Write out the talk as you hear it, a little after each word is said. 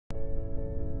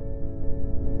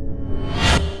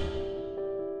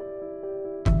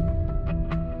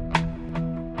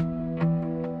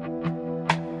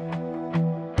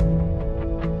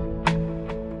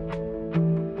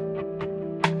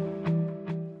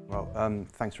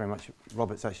Thanks very much.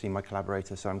 Robert's actually my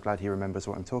collaborator, so I'm glad he remembers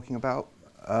what I'm talking about.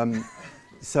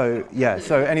 So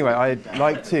anyway, I'd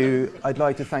like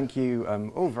to thank you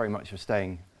all very much for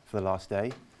staying for the last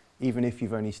day, even if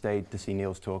you've only stayed to see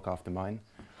Neil's talk after mine.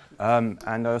 And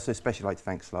I also especially like to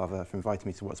thank Slava for inviting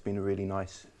me to what's been a really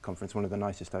nice conference, one of the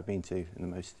nicest I've been to and the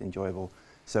most enjoyable.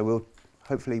 So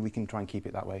hopefully we can try and keep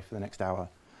it that way for the next hour.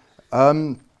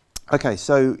 Okay,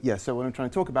 so what I'm trying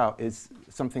to talk about is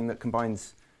something that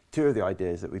combines two of the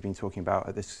ideas that we've been talking about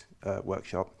at this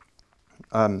workshop.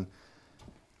 So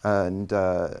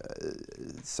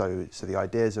the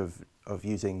ideas of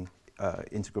using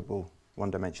integrable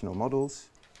one-dimensional models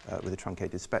with a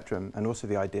truncated spectrum, and also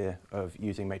the idea of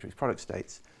using matrix product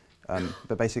states,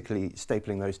 but basically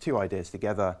stapling those two ideas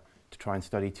together to try and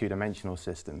study two-dimensional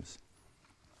systems.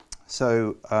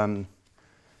 So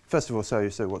first of all, so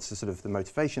what's the sort of the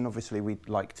motivation? Obviously, we'd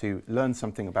like to learn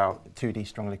something about 2D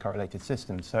strongly correlated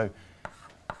systems. So,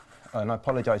 and I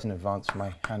apologize in advance for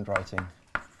my handwriting.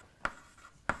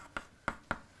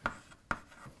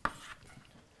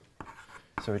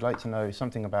 So we'd like to know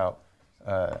something about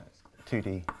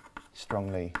 2D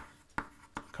strongly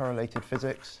correlated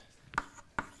physics.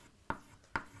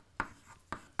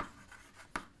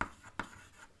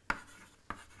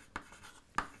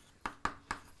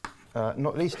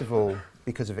 Not least of all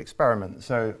because of experiment.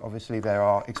 So obviously there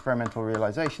are experimental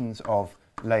realizations of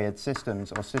layered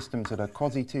systems or systems that are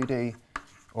quasi-2D,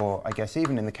 or I guess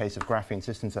even in the case of graphene,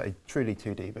 systems that are truly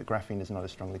 2D, but graphene is not a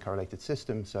strongly correlated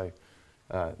system, so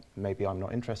maybe I'm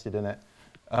not interested in it.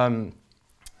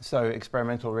 So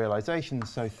experimental realizations,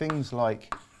 so things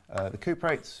like the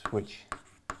cuprates, which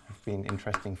have been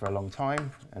interesting for a long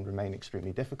time and remain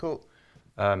extremely difficult.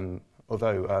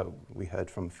 Although we heard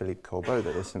from Philippe Corbeau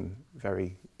that there's some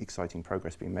very exciting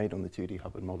progress being made on the 2D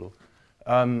Hubbard model.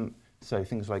 So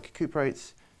things like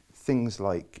cuprates, things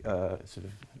like sort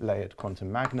of layered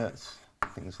quantum magnets,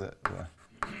 things that were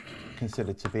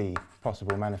considered to be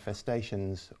possible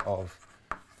manifestations of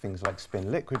things like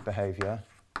spin-liquid behavior,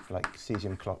 like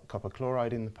cesium copper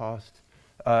chloride in the past.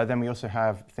 Then we also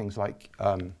have things like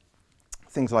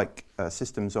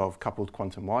systems of coupled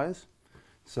quantum wires.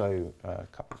 So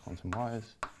coupled quantum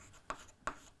wires.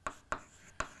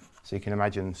 So you can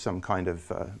imagine some kind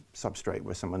of substrate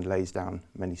where someone lays down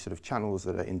many sort of channels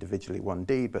that are individually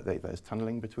 1D, but there's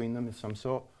tunneling between them of some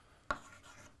sort.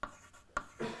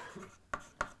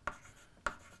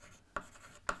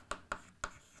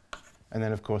 And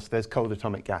then, of course, there's cold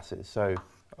atomic gases, so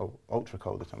ultra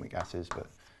cold atomic gases, but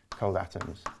cold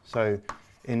atoms. So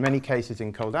in many cases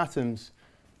in cold atoms,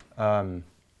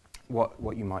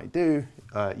 what you might do,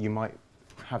 you might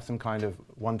have some kind of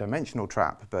one-dimensional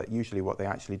trap, but usually what they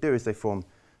actually do is they form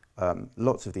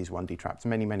lots of these 1D traps,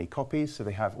 many, many copies, so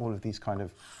they have all of these kind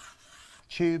of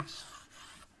tubes.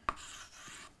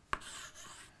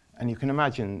 And you can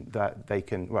imagine that they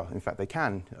can, well, in fact, they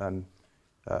can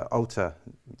alter,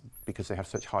 because they have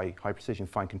such high precision,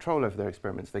 fine control over their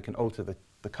experiments, they can alter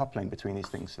the coupling between these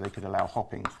things, so they could allow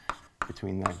hopping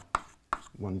between the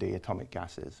 1D atomic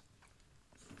gases.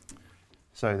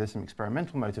 So there's some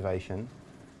experimental motivation.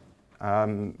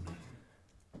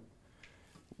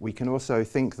 We can also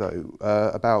think, though,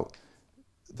 about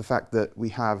the fact that we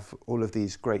have all of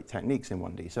these great techniques in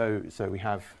 1D. So we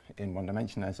have, in one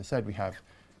dimension, as I said, we have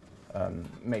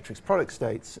matrix product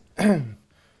states.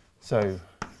 So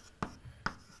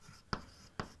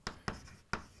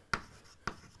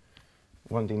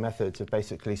one D methods are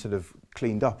basically sort of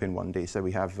cleaned up in 1D. So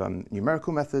we have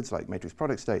numerical methods like matrix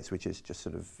product states, which is just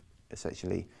sort of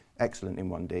essentially excellent in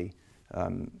 1D.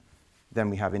 Then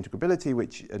we have integrability,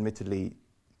 which admittedly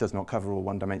does not cover all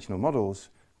one-dimensional models,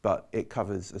 but it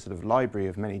covers a sort of library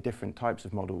of many different types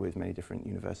of model with many different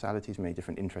universalities, many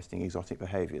different interesting exotic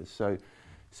behaviors. So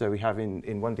we have in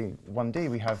 1D,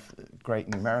 we have great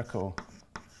numerical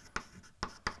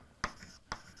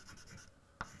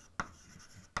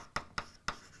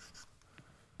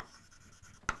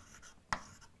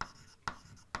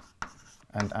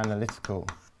and analytical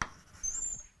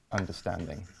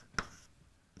understanding.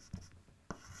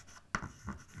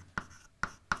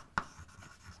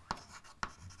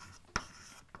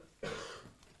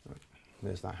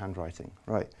 There's that handwriting,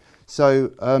 right?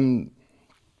 So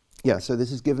so this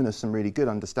has given us some really good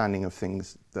understanding of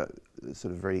things that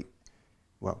sort of very,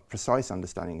 well, precise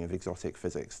understanding of exotic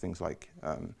physics, things like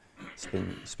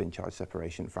spin charge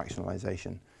separation,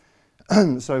 fractionalization.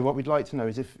 So what we'd like to know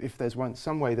is if there's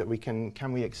some way that we can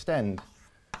we extend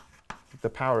the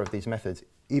power of these methods,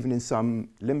 even in some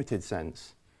limited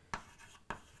sense,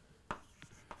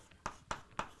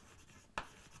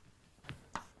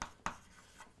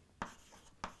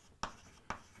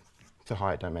 to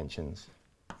higher dimensions.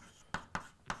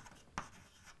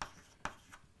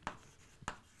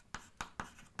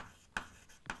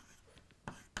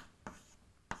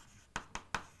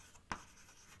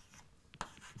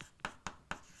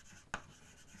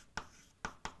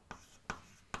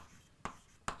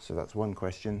 So that's one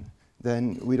question.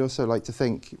 Then we'd also like to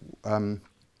think, in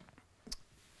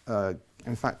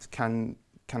fact, can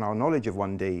our knowledge of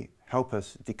 1D help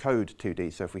us decode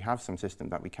 2D? So if we have some system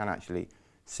that we can actually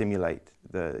simulate,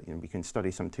 we can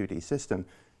study some 2D system,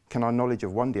 can our knowledge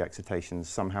of 1D excitations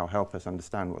somehow help us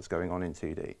understand what's going on in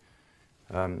 2D?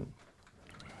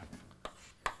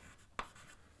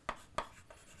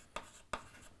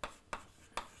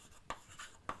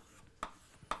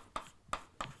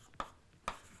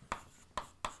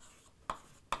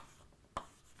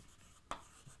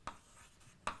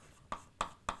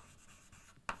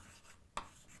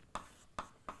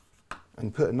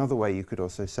 And put another way, you could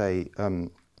also say,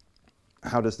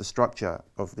 how does the structure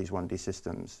of these 1D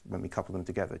systems, when we couple them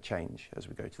together, change as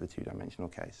we go to the two-dimensional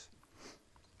case?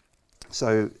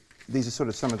 So these are sort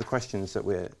of some of the questions that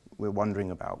we're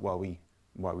wondering about while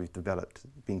we've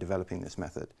been developing this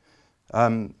method.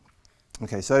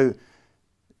 Okay, so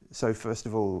first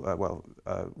of all,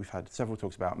 we've had several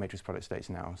talks about matrix product states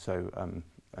now. So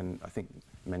and I think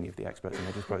many of the experts in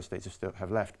matrix product states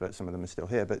have left, but some of them are still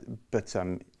here. But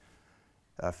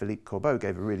Philippe Corbeau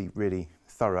gave a really, really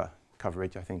thorough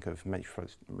coverage, I think, of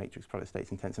matrix product states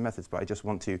and tensor methods. But I just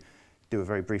want to do a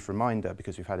very brief reminder,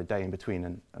 because we've had a day in between,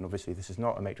 and obviously this is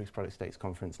not a matrix product states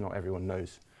conference. Not everyone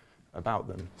knows about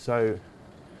them. So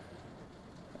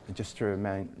just to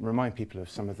remind people of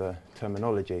some of the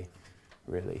terminology,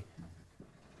 really.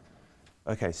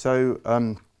 Okay, so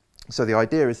the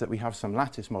idea is that we have some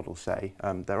lattice models, say.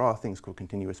 There are things called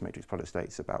continuous matrix product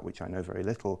states, about which I know very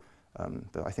little.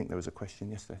 But I think there was a question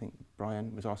yesterday. I think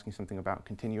Brian was asking something about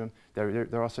continuum.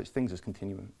 There are such things as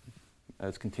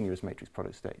continuous matrix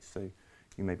product states, so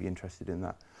you may be interested in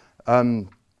that.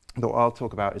 What I'll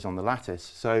talk about is on the lattice.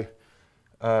 So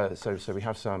we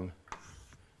have some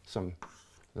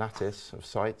lattice of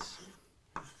sites,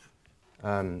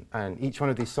 and each one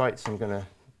of these sites I'm going to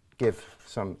give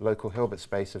some local Hilbert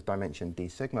space of dimension d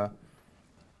sigma,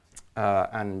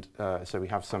 so we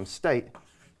have some state,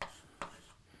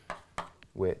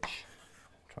 which,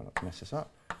 try not to mess this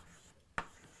up.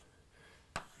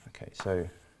 Okay, so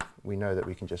we know that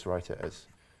we can just write it as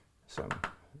some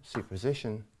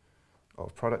superposition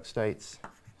of product states.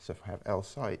 So if I have L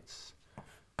sites,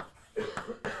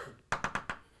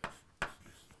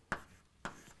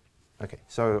 okay,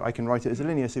 so I can write it as a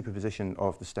linear superposition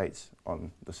of the states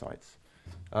on the sites.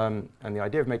 And the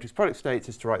idea of matrix product states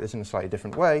is to write this in a slightly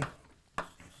different way.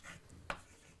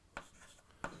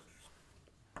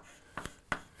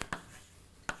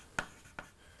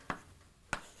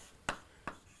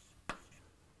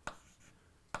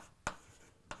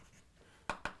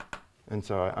 And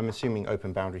so I'm assuming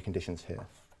open boundary conditions here.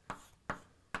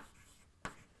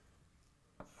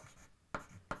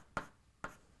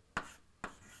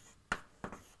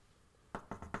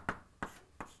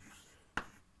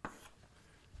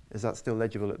 Is that still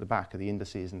legible at the back? Are the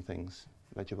indices and things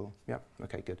legible? Yeah,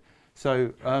 okay, good.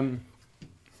 So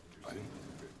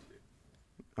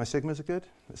my sigmas are good?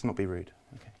 Let's not be rude.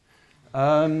 Okay.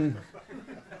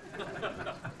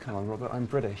 Come on, Robert, I'm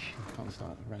British. I can't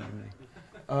start randomly.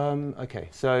 Okay,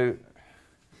 so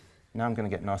now I'm going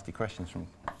to get nasty questions from.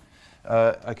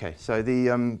 Okay, so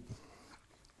the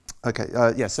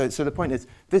yeah. So the point is,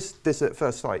 this at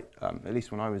first sight, at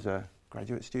least when I was a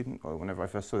graduate student, or whenever I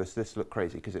first saw this looked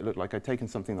crazy, because it looked like I'd taken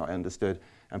something that I understood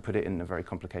and put it in a very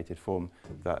complicated form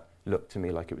that looked to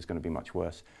me like it was going to be much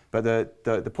worse. But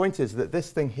the point is that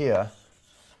this thing here,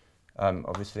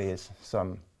 obviously, is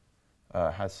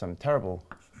has some terrible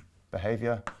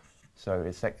behavior. So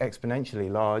it's an exponentially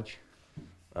large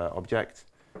object.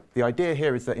 The idea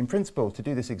here is that, in principle, to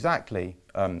do this exactly,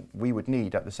 we would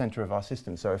need at the center of our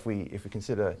system. So if we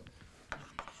consider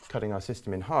cutting our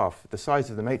system in half, the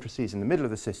size of the matrices in the middle of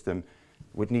the system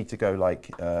would need to go like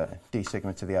d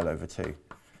sigma to the L over 2.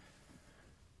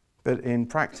 But in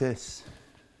practice,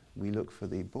 we look for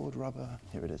the board rubber.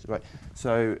 Here it is. Right.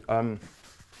 So,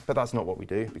 but that's not what we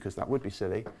do, because that would be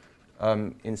silly.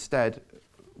 Instead,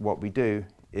 what we do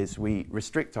is we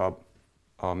restrict our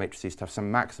matrices to have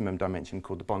some maximum dimension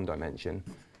called the bond dimension,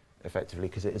 effectively,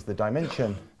 because it is the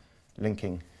dimension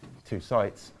linking two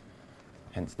sites,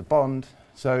 hence the bond.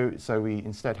 So we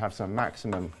instead have some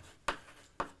maximum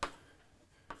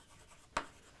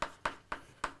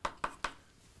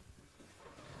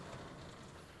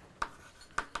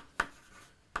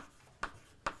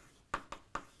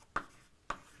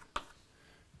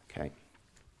okay.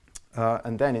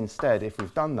 And then instead, if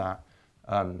we've done that,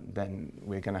 then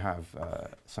we're going to have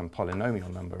some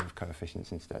polynomial number of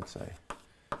coefficients instead, so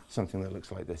something that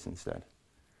looks like this instead.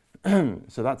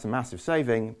 So that's a massive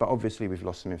saving, but obviously we've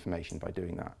lost some information by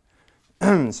doing that.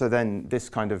 So then this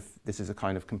is a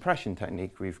kind of compression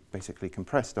technique. We've basically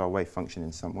compressed our wave function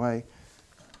in some way.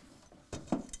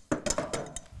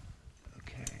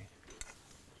 Okay.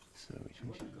 So which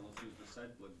one should we use the side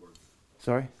blackboard?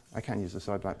 Sorry, I can use the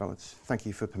side blackboards. Thank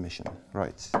you for permission.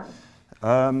 Right.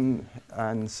 And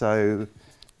so,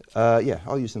 yeah,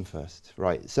 I'll use them first.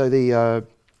 Right. So the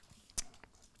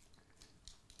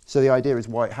idea is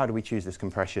how do we choose this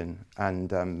compression,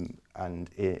 and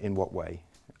in what way?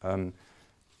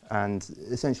 And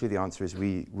essentially the answer is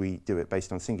we do it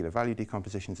based on singular value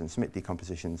decompositions and Schmidt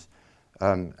decompositions.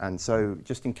 And so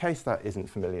just in case that isn't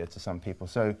familiar to some people,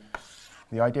 so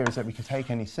the idea is that we can take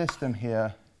any system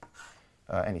here,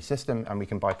 and we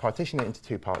can bipartition it into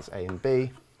two parts, A and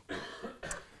B.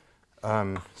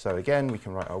 So again, we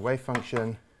can write our wave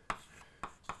function.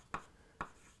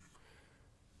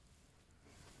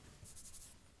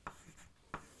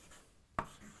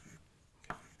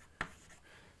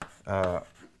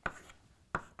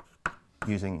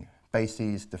 Using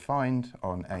bases defined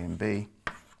on A and B.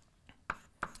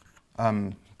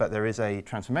 But there is a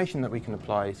transformation that we can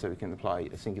apply, so we can apply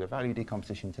a singular value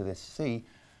decomposition to this C,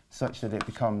 such that it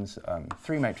becomes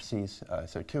three matrices,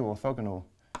 so two orthogonal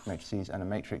matrices and a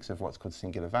matrix of what's called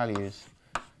singular values.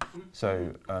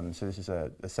 So, so this is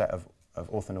a set of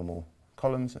orthonormal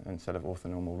columns and a set of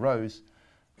orthonormal rows.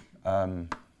 If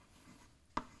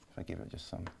I give it just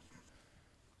some.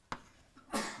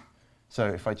 So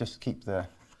if I just keep the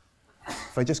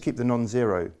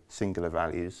non-zero singular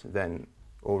values, then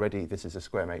already this is a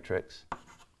square matrix.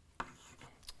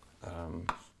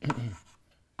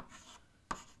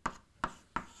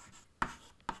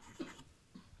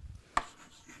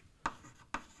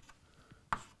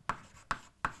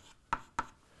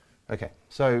 Okay,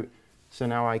 so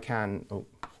now I can,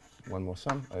 one more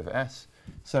sum over S.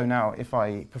 So now if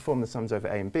I perform the sums over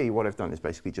A and B, what I've done is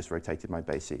basically just rotated my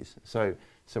bases. So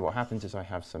what happens is I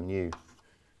have some new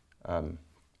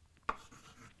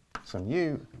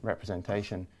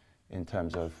representation in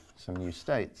terms of some new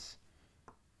states,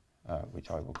 which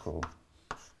I will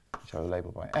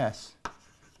label by S.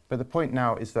 But the point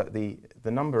now is that the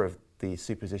number of these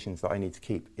superpositions that I need to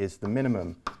keep is the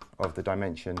minimum of the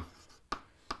dimension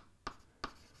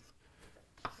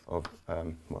of,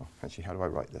 well, actually, how do I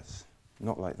write this?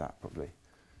 Not like that, probably.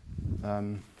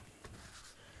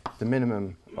 The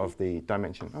minimum of the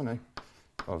dimension,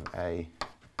 of A,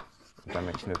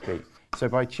 dimension of B. So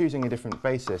by choosing a different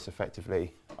basis,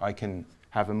 effectively, I can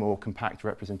have a more compact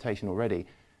representation already.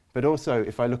 But also,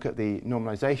 if I look at the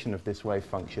normalization of this wave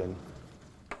function,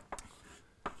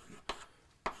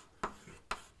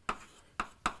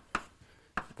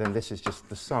 then this is just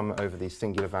the sum over these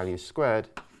singular values squared.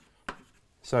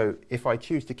 So if I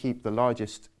choose to keep the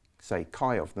largest, say,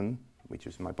 chi of them, which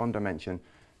is my bond dimension,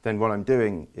 then what I'm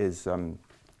doing is I'm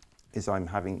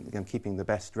keeping the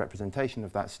best representation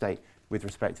of that state with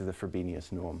respect to the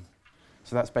Frobenius norm.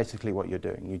 So that's basically what you're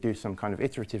doing. You do some kind of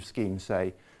iterative scheme,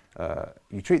 say,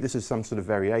 you treat this as some sort of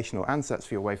variational ansatz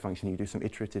for your wave function. You do some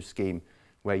iterative scheme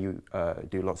where you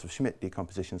do lots of Schmidt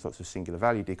decompositions, lots of singular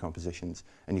value decompositions,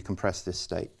 and you compress this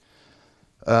state.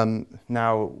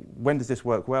 Now, when does this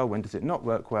work well? When does it not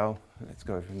work well? Let's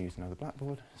go over and use another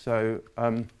blackboard. So,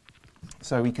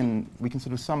 so we can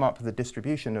sort of sum up the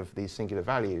distribution of these singular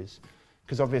values,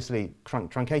 because obviously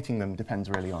truncating them depends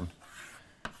really on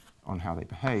how they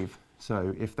behave.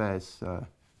 So if there's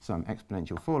some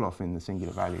exponential fall off in the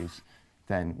singular values,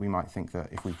 then we might think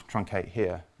that if we truncate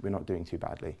here, we're not doing too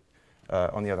badly.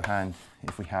 On the other hand,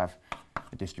 if we have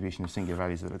a distribution of singular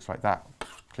values that looks like that,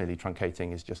 clearly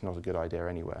truncating is just not a good idea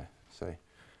anywhere. So,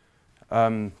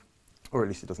 or at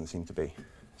least it doesn't seem to be.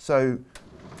 So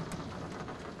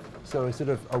a sort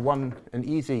of an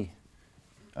easy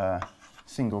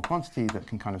single quantity that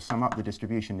can kind of sum up the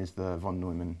distribution is the von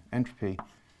Neumann entropy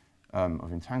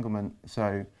of entanglement.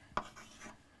 So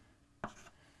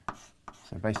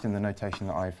based on the notation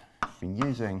that I've been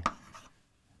using,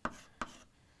 I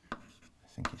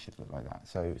think it should look like that.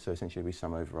 So essentially we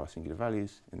sum over our singular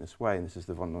values in this way, and this is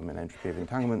the von Neumann entropy of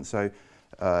entanglement. So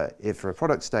if for a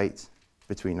product state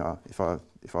between if our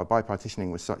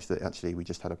bipartitioning was such that actually we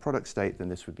just had a product state, then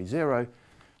this would be 0.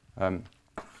 On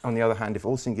the other hand, if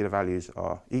all singular values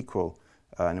are equal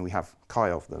and we have chi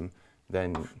of them,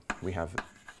 then we have,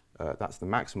 that's the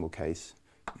maximal case,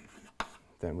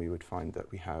 then we would find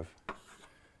that we have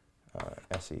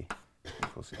SE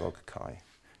equals log chi.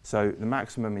 So the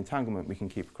maximum entanglement we can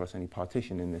keep across any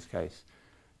partition in this case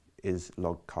is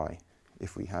log chi,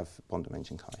 if we have bond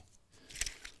dimension chi.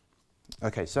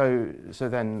 Okay, so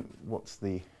then what's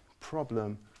the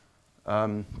problem?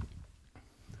 Well,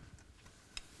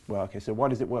 okay, so why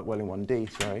does it work well in 1D,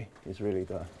 sorry, is really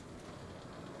the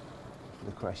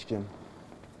question.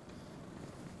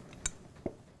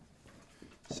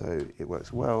 So it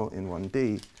works well in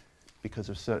 1D because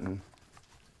of certain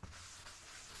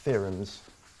theorems,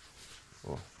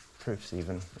 or proofs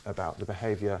even, about the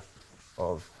behavior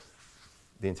of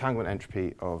the entanglement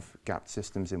entropy of gapped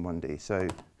systems in 1D. So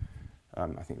I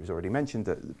think it was already mentioned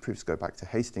that the proofs go back to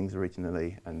Hastings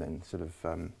originally, and then sort of,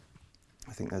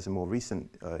 I think there's a more recent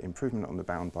improvement on the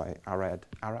bound by Arad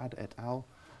et al.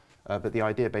 But the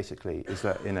idea basically is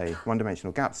that in a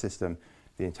one-dimensional gap system,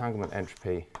 the entanglement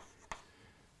entropy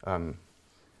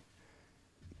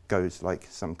goes like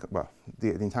some, well,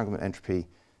 the entanglement entropy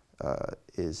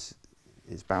is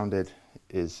bounded,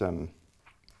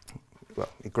 well,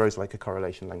 it grows like a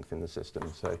correlation length in the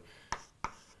system. So,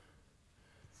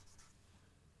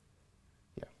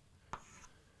 yeah.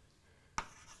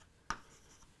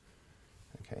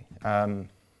 Okay.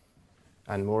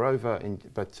 And moreover,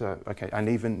 okay, and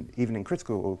even in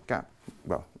critical or gap,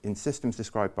 well, in systems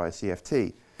described by a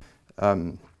CFT,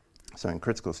 so in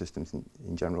critical systems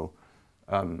in general,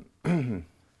 the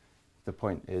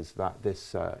point is that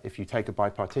this, if you take a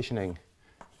bipartitioning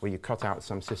where you cut out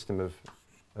some system of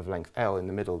length L in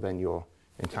the middle, then your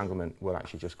entanglement will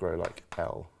actually just grow like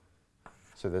L.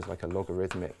 So there's like a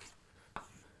logarithmic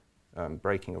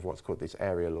breaking of what's called this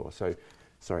area law. So,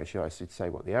 sorry, I should say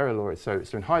what the area law is. So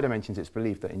in higher dimensions, it's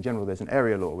believed that in general there's an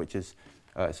area law, which is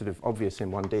sort of obvious in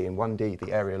 1D. In 1D,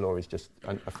 the area law is just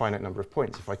a finite number of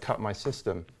points. If I cut my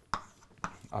system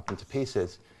up into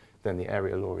pieces, then the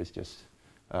area law is just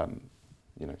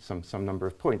you know, some number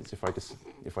of points.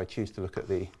 If I choose to look at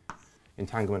the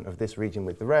entanglement of this region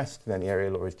with the rest, then the area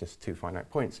law is just 2 finite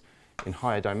points. In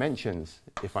higher dimensions,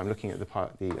 if I'm looking at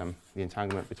the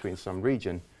entanglement between some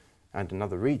region and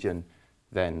another region,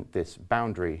 then this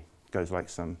boundary goes like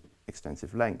some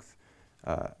extensive length,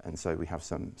 and so we have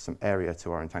some area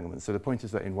to our entanglement. So the point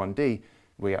is that in 1D,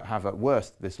 we have at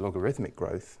worst this logarithmic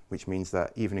growth, which means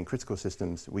that even in critical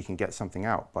systems, we can get something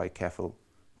out by careful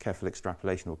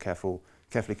extrapolation or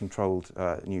carefully controlled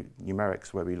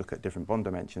numerics where we look at different bond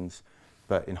dimensions.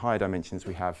 But in higher dimensions,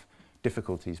 we have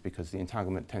difficulties because the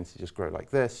entanglement tends to just grow like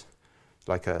this,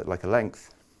 like a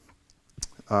length,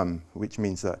 which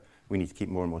means that we need to keep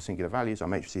more and more singular values. Our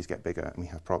matrices get bigger, and we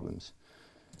have problems.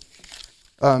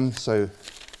 So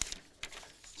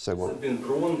what? Has it been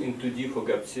proven in 2D for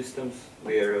gap systems,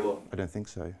 the area law? I don't think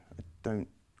so. I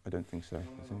don't think so.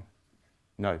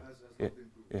 No, it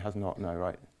has not. No,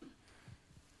 right.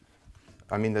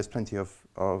 I mean, there's plenty of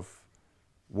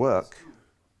work.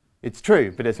 It's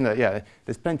true, but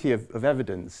there's plenty of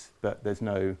evidence, but there's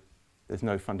no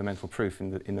fundamental proof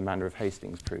in the manner of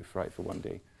Hastings proof, right, for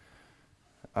 1D.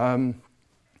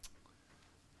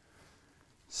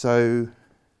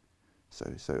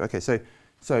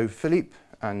 So Philippe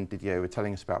and Didier were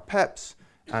telling us about PEPS,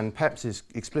 and PEPS is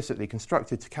explicitly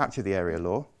constructed to capture the area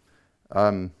law,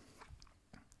 and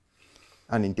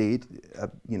indeed,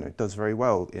 you know, does very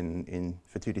well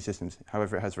for 2D systems.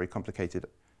 However, it has very complicated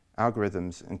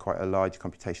algorithms and quite a large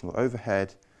computational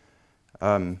overhead,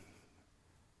 and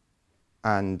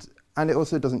it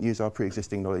also doesn't use our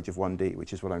pre-existing knowledge of 1D,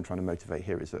 which is what I'm trying to motivate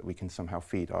here, is that we can somehow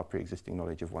feed our pre-existing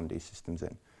knowledge of 1D systems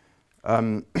in.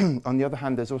 On the other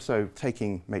hand, there's also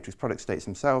taking matrix product states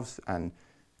themselves and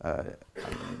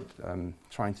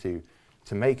trying to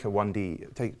make a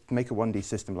 1D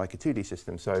system like a 2D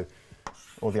system, so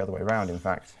or the other way around, in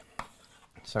fact.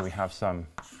 So we have some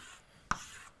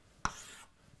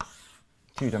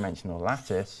 2-dimensional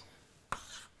lattice.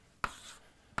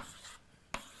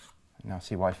 Now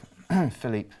see why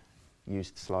Philippe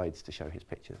used slides to show his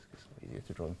pictures, because it's easier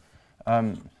to draw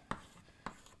them.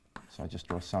 So I just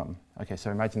draw some. Okay, so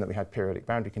imagine that we had periodic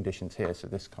boundary conditions here, so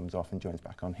this comes off and joins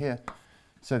back on here.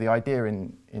 So the idea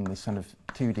in this kind of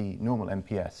 2D normal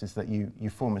MPS is that you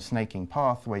form a snaking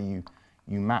path where you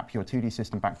map your 2D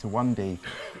system back to 1D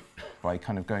by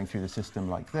kind of going through the system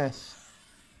like this.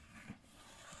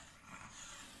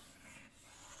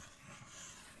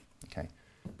 Okay,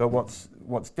 but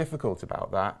what's difficult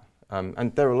about that,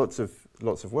 and there are lots of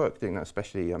work doing that,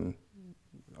 especially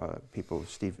people.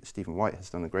 Stephen White has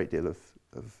done a great deal of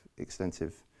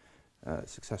extensive,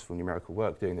 successful numerical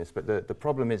work doing this. But the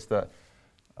problem is that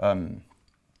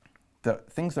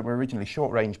things that were originally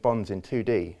short-range bonds in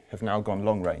 2D have now gone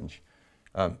long-range.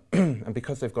 And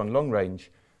because they've gone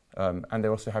long-range, and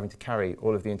they're also having to carry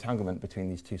all of the entanglement between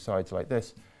these two sides like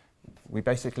this, we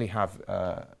basically have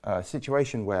a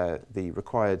situation where the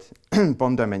required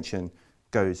bond dimension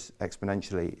goes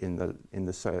exponentially in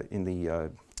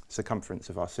the circumference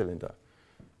of our cylinder.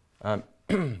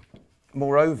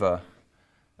 Moreover,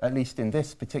 at least in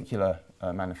this particular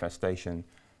manifestation,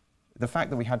 the fact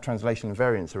that we had translation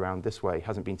invariance around this way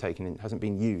hasn't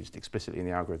been used explicitly in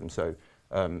the algorithm. So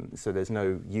there's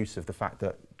no use of the fact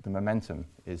that the momentum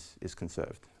is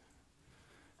conserved.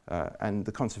 And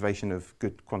the conservation of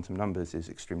good quantum numbers is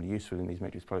extremely useful in these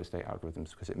matrix polar state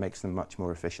algorithms because it makes them much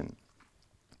more efficient.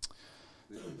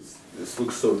 This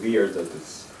looks so weird that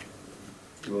it's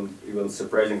even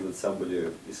surprising that somebody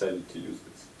decided to use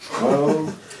this.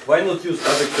 Why not use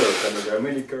other curves? I mean, there are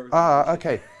many curves.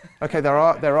 Okay. Okay, there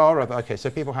are other. Okay, so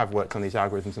people have worked on these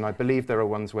algorithms, and I believe there are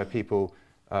ones where people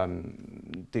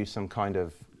do some kind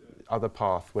of other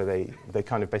path where they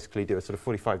kind of basically do a sort of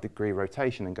 45-degree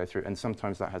rotation and go through, and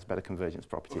sometimes that has better convergence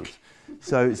properties.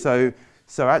 So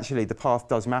actually, the path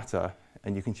does matter,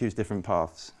 and you can choose different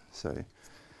paths. So.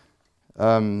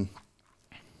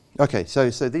 Okay, so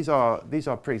these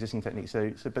are pre-existing techniques.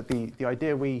 But the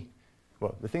idea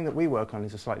the thing that we work on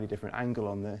is a slightly different angle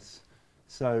on this.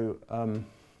 So do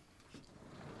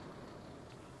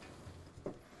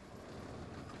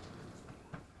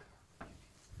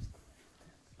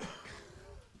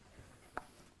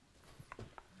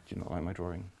you not like my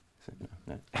drawing?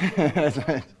 No.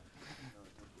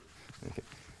 Okay.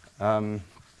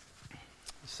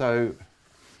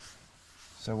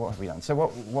 So what have we done? So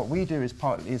what we do is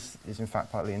in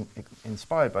fact partly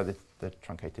inspired by the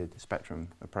truncated spectrum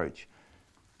approach.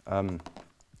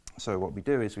 So what we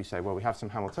do is we say, well, we have some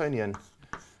Hamiltonian.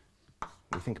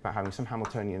 We think about having some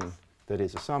Hamiltonian that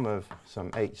is a sum of some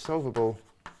H solvable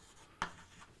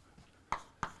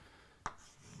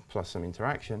plus some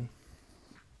interaction.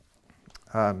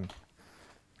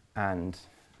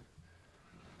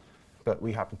 But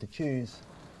we happen to choose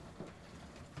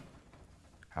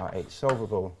our H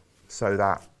solvable so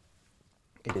that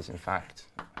it is in fact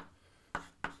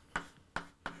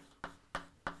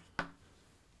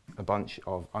a bunch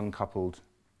of uncoupled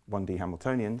 1D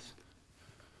Hamiltonians.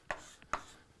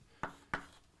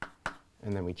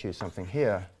 And then we choose something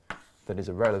here that is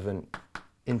a relevant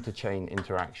interchain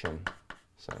interaction.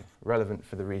 So relevant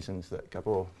for the reasons that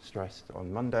Gabor stressed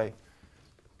on Monday,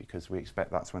 because we expect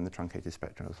that's when the truncated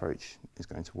spectrum approach is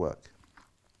going to work.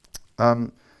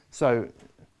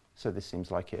 So this seems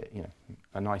like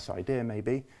a nice idea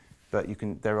maybe, but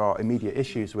there are immediate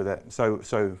issues with it.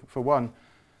 So for one,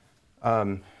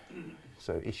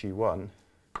 so issue one,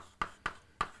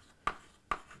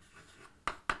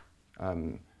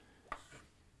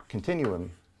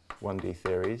 continuum 1D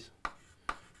theories,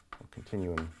 or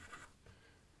continuum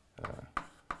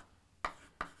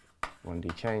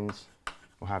 1D chains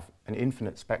will have an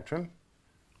infinite spectrum.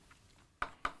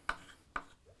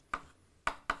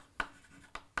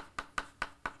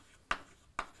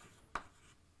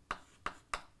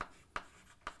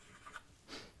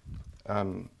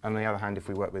 On the other hand, if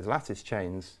we work with lattice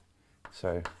chains,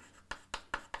 so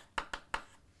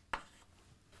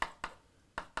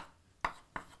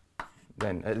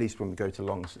then at least when we go to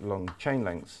long chain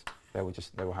lengths, they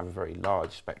will have a very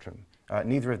large spectrum.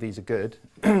 Neither of these are good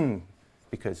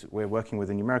because we're working with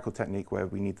a numerical technique where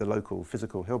we need the local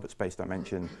physical Hilbert space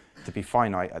dimension to be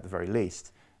finite at the very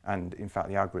least, and in fact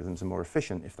the algorithms are more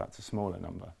efficient if that's a smaller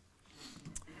number.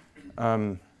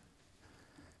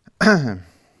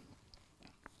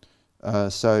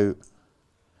 So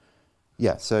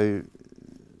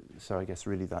I guess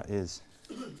really that is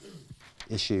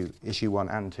issue 1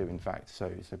 and 2 in fact.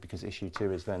 So because issue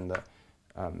 2 is then that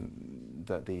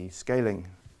that the scaling,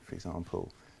 for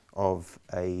example, of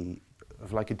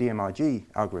like a DMRG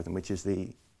algorithm, which is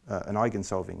an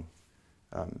eigensolver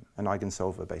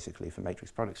basically for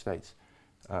matrix product states.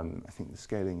 I think the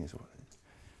scaling is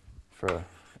for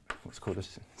what's called a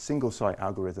single site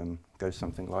algorithm goes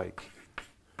something like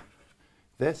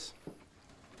this.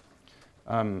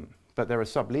 But there are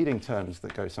sub-leading terms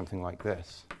that go something like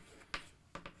this.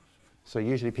 So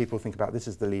usually people think about this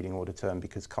as the leading order term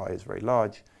because chi is very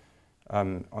large.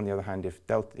 On the other hand, if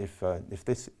the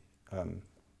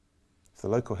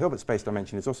local Hilbert space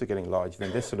dimension is also getting large,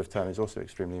 then this sort of term is also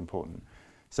extremely important.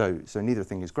 So neither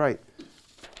thing is great.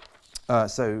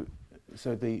 So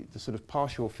the sort of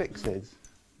partial fixes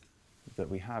that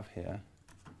we have here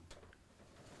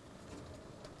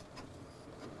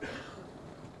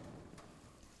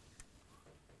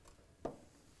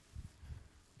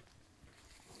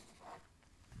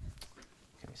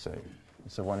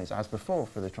So one is as before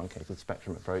for the truncated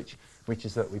spectrum approach, which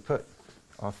is that we put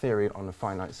our theory on a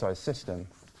finite size system.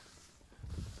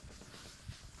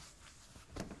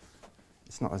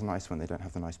 it's not as nice when they don't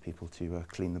have the nice people to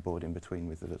clean the board in between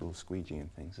with the little squeegee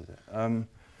and things, is it?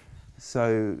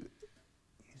 So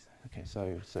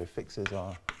fixes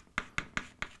are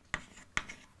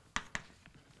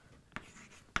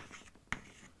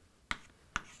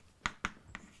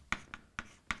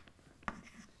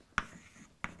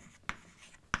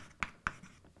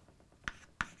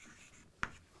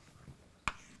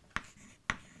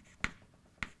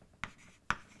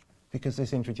because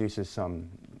this introduces some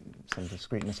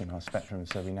discreteness in our spectrum,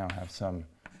 so we now have some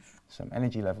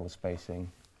energy level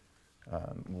spacing,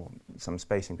 or some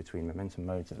spacing between momentum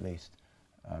modes at least,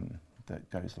 that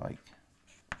goes like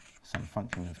some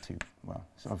function of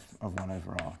of 1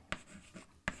 over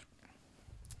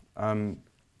r.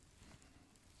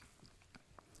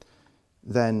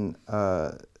 Then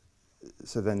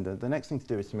the next thing to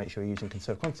do is to make sure you're using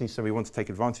conserved quantities. So we want to take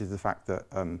advantage of the fact that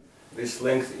this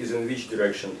length is in which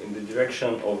direction? In the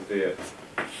direction of the,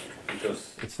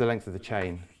 because it's the length of the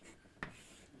chain.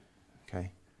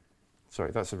 Okay.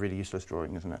 Sorry, that's a really useless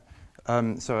drawing, isn't it?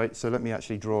 So let me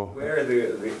actually draw. Where are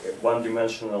the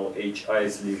one-dimensional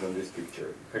HIs live in this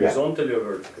picture? Horizontally or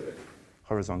vertically?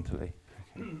 Horizontally.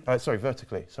 Okay. Sorry,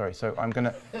 vertically. Sorry. So I'm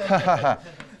going to,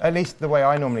 at least the way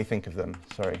I normally think of them,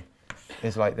 sorry,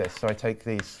 is like this. So I take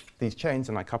these chains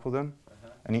and I couple them,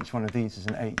 and each one of these is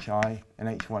an HI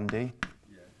and H1D.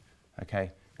 Yeah.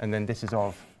 Okay. And then this is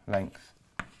of length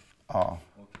R.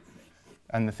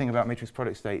 And the thing about matrix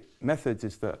product state methods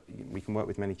is that we can work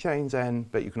with many chains, N,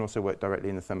 but you can also work directly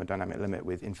in the thermodynamic limit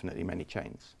with infinitely many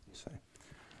chains. So,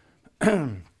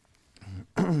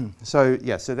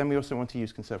 so then we also want to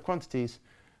use conserved quantities.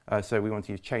 So we want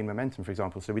to use chain momentum, for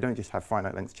example. So we don't just have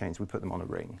finite length chains, we put them on a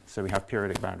ring. So we have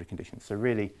periodic boundary conditions. So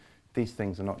really, these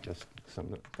things are not just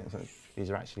some things. These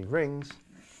are actually rings.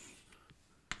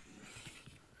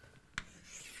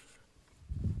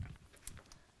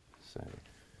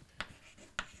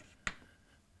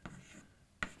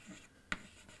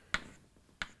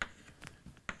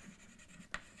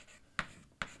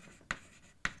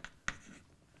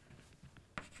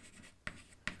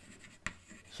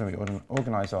 So we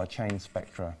organize our chain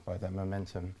spectra by their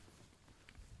momentum.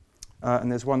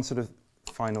 And there's one sort of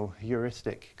final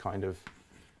heuristic kind of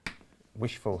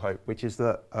wishful hope, which is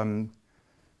that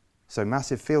so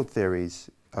massive field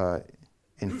theories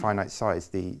in finite size,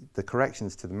 the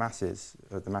corrections to the masses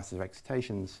of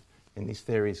excitations in these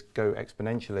theories go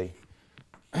exponentially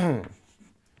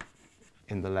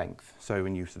in the length. So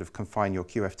when you sort of confine your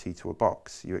QFT to a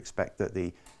box, you expect that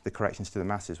the corrections to the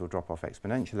masses will drop off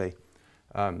exponentially.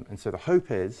 And so the hope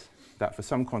is that for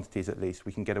some quantities at least,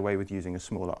 we can get away with using a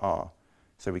smaller r.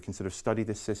 So we can sort of study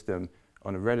this system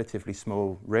on a relatively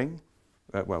small ring,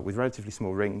 with relatively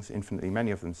small rings, infinitely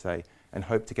many of them, say, and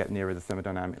hope to get nearer the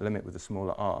thermodynamic limit with a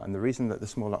smaller r. And the reason that the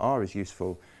smaller r is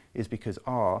useful is because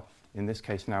r, in this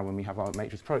case now when we have our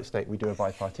matrix product state, we do a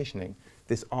bipartitioning.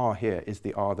 This r here is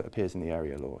the r that appears in the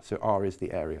area law. So r is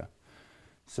the area.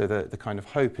 So the kind of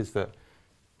hope is that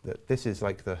this is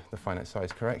like the finite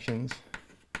size corrections,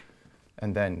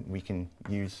 and then we can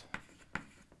use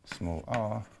small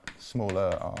r,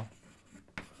 smaller r,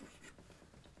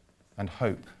 and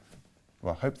hope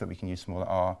that we can use smaller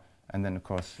r, and then of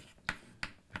course,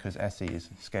 because SE is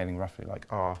scaling roughly like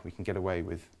r, we can get away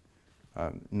with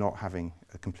not having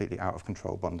a completely out of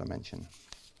control bond dimension.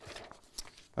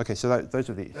 Okay, so those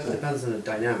are the... That depends on the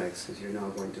dynamics, because you're now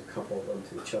going to couple them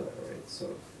to each other, right?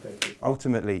 So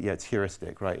ultimately, yeah, it's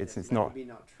heuristic, right? It's not... Could be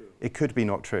not true. It could be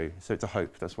not true, so it's a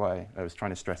hope. That's why I was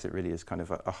trying to stress it really is kind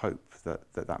of a hope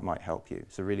that might help you.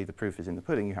 So really the proof is in the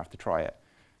pudding, you have to try it,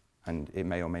 and it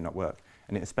may or may not work.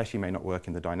 And it especially may not work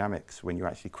in the dynamics when you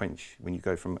actually quench, when you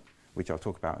go from, which I'll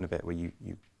talk about in a bit, where you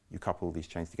couple these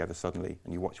chains together suddenly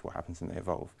and you watch what happens and they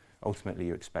evolve. Ultimately,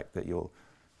 you expect that you've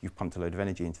pumped a load of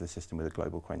energy into the system with a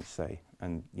global quench, say,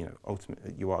 and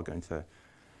ultimately you are going to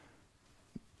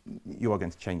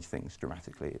change things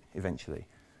dramatically eventually.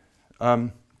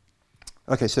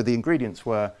 Okay, so the ingredients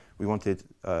were we wanted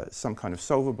some kind of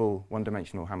solvable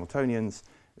one-dimensional Hamiltonians,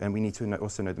 and we need to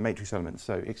also know the matrix elements.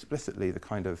 So explicitly, the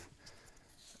kind of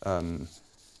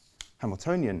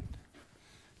Hamiltonian.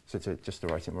 So just to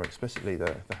write it more explicitly,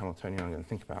 the Hamiltonian I'm going to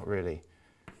think about really.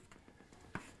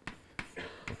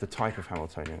 The type of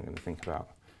Hamiltonian I'm going to think about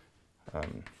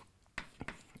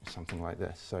something like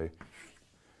this. So,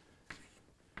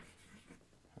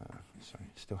 sorry,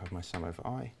 still have my sum over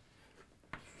I.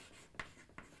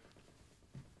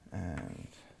 And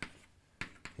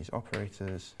these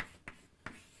operators.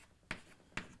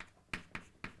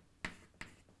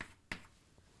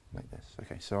 Like this.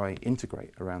 Okay, so I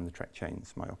integrate around the Trek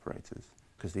chains my operators,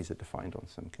 because these are defined on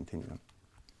some continuum.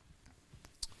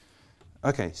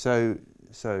 Okay, so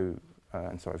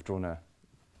and so I've drawn an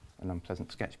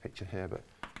unpleasant sketch picture here, but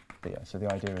yeah, so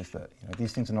the idea is that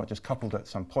these things are not just coupled at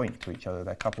some point to each other,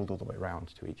 they're coupled all the way around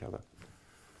to each other.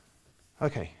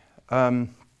 Okay,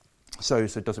 so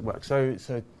does it work? So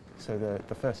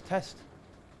the first test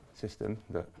system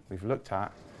that we've looked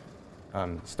at,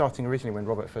 starting originally when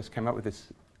Robert first came up with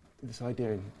this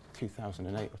idea in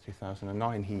 2008 or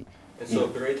 2009, so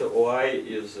operator OI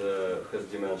has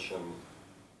dimension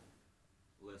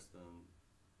less than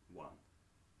 1.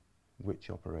 Which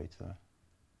operator?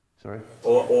 Sorry?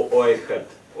 OI hat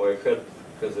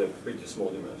has a pretty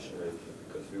small dimension, right?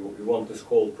 Because we want this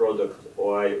whole product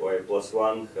OI plus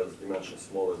 1 has dimension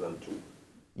smaller than 2.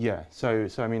 Yeah, so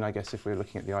I mean, I guess if we're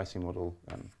looking at the icing model,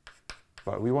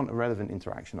 but we want a relevant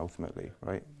interaction ultimately,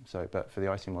 right? So, but for the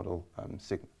icing model,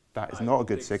 that is not a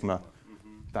good sigma.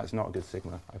 Mm-hmm. That's not a good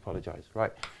sigma. I apologize.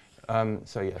 Right.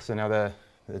 So yeah. So now the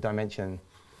dimension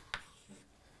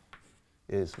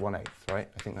is 1/8, right?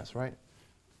 I think that's right.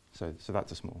 So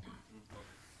that's a small.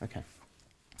 Okay.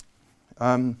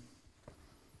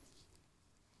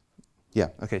 Yeah.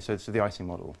 Okay. So the icing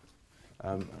model.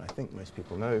 And I think most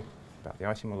people know about the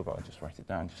icing model, but I'll just write it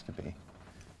down just to be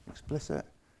explicit.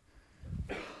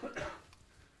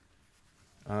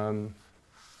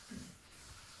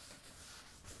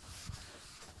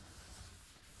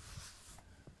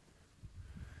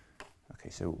 Okay,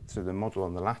 so the model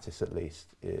on the lattice at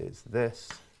least is this.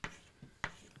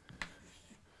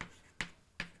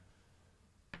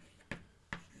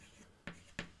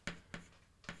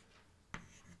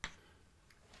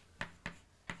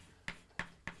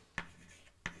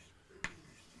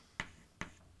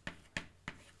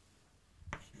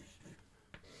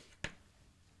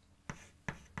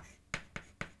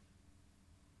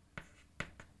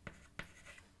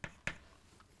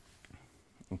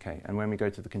 Okay, and when we go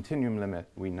to the continuum limit,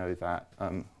 we know that,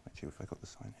 actually if I got the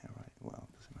sign here right, well,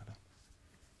 it doesn't matter.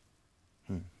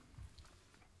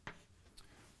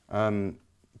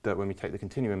 That when we take the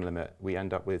continuum limit, we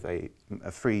end up with a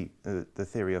free, the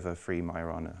theory of a free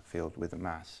Majorana field with a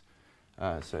mass.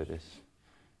 So this,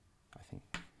 I think,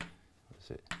 what is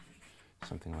it?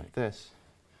 Something like this.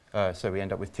 So we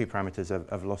end up with two parameters,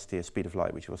 a velocity, a speed of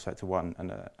light, which we'll set to 1,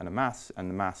 and a mass.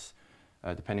 And the mass,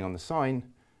 depending on the sign,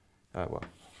 well,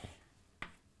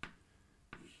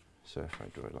 so if I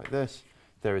draw it like this,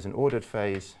 there is an ordered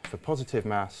phase for positive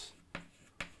mass,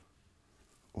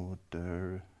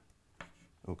 order,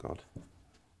 oh God,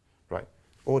 right,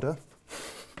 order,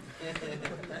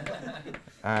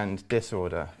 and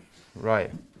disorder,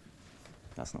 right,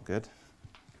 that's not good.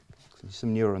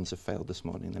 Some neurons have failed this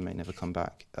morning, they may never come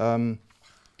back.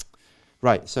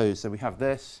 Right, so we have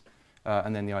this,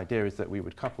 and then the idea is that we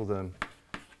would couple them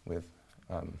with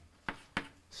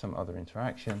some other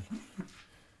interaction.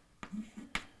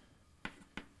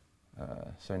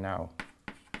 So now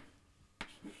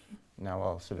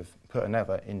I'll sort of put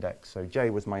another index. So J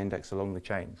was my index along the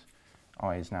chains.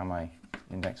 I is now my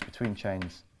index between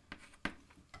chains.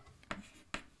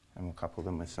 And we'll couple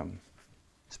them with some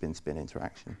spin-spin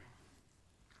interaction.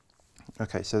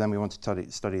 Okay, so then we want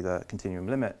to study the continuum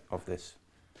limit of this.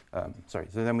 So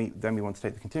then we want to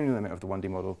take the continuum limit of the 1D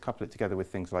model, couple it together with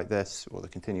things like this, or the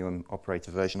continuum operator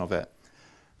version of it,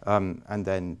 and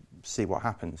then see what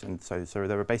happens. And so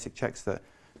there are basic checks that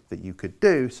you could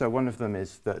do. So one of them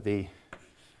is that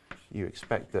you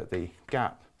expect that the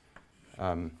gap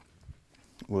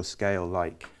will scale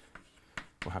like,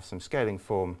 will have some scaling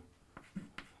form.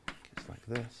 It's like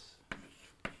this.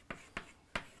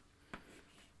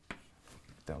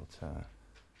 Delta.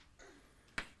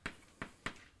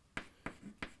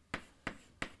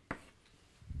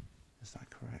 Is that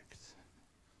correct?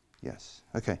 Yes.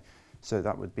 Okay. So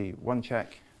that would be one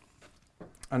check.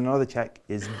 Another check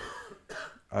is,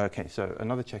 okay, so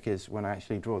another check is when I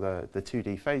actually draw the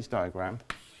 2D phase diagram.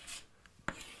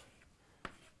 So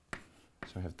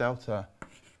I have delta,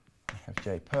 I have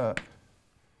J perp,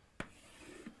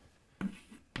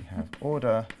 we have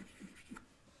order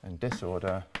and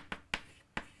disorder.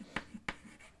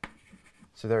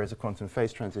 So there is a quantum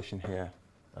phase transition here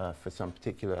for some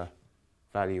particular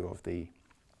value of the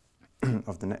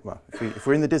net. Well, if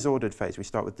we're in the disordered phase, we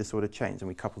start with disordered chains and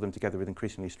we couple them together with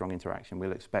increasingly strong interaction,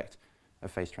 we'll expect a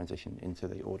phase transition into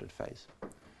the ordered phase.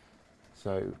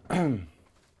 So,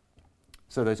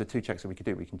 so those are two checks that we could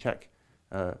do. We can check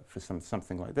for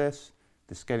something like this,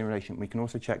 the scaling relation. We can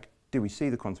also check, do we see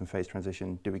the quantum phase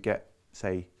transition? Do we get,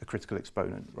 say, a critical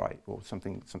exponent, right, or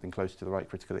something close to the right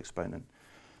critical exponent?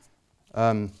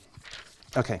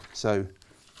 Okay, so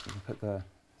we can put the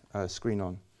screen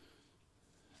on.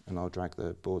 And I'll drag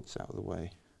the boards out of the way.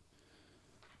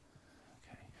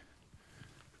 Okay.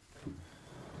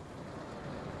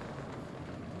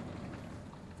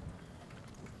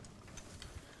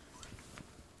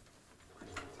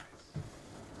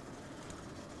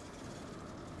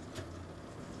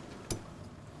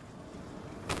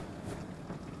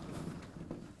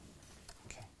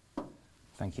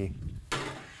 Thank you.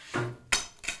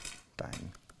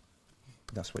 Bang.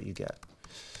 That's what you get.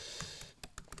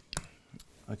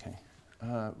 Okay.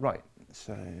 Right.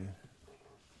 So.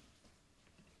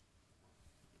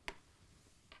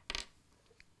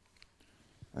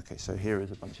 Okay, so here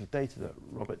is a bunch of data that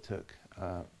Robert took.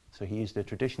 So he used a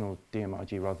traditional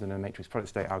DMRG rather than a matrix product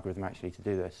state algorithm actually to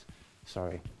do this.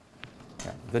 Sorry.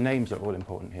 Yeah, the names are all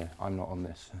important here. I'm not on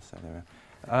this. So there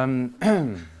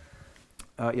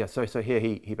yeah, so here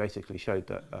he basically showed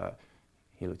that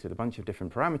he looked at a bunch of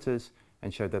different parameters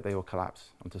and showed that they all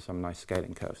collapse onto some nice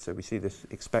scaling curve. So we see this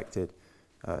expected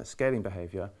scaling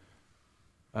behavior.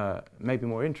 Maybe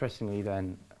more interestingly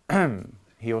then,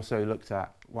 he also looked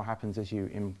at what happens as you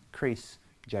increase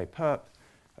JPerp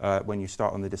when you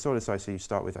start on the disorder side. So you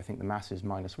start with, I think the mass is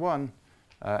 -1,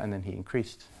 and then he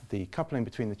increased the coupling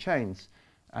between the chains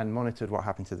and monitored what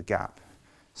happened to the gap.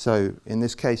 So in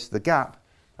this case, the gap,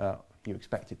 you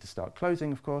expect it to start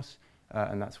closing, of course,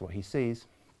 and that's what he sees.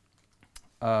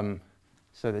 So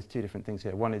there's two different things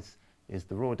here. One is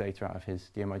the raw data out of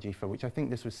his DMRG for which I think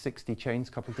this was 60 chains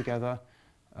coupled together,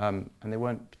 and they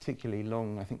weren't particularly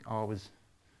long. I think R was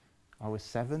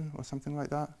 7 or something like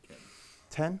that.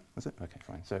 10 was it? Okay,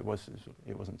 fine. So it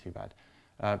wasn't too bad,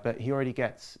 but he already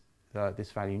gets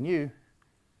this value nu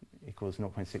equals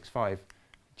 0.65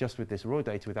 just with this raw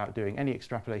data without doing any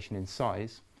extrapolation in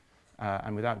size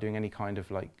and without doing any kind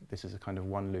of this is a kind of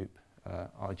one loop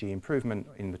RG improvement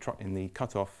in the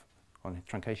cutoff on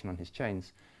truncation on his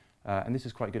chains, and this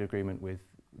is quite good agreement with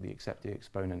the accepted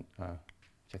exponent,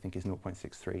 which I think is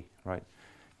 0.63, right?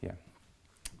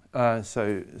 Yeah.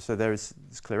 So there is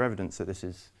clear evidence that this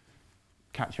is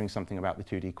capturing something about the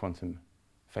 2D quantum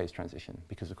phase transition,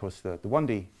 because of course the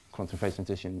 1D quantum phase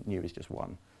transition nu is just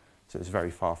 1, so it's very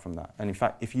far from that. And in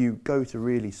fact, if you go to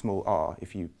really small r,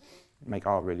 if you make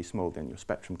r really small, then your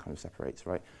spectrum kind of separates,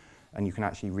 right? And you can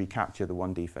actually recapture the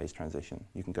 1D phase transition.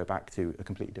 You can go back to a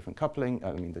completely different coupling.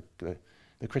 I mean,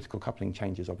 the critical coupling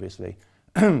changes obviously,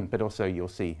 but also you'll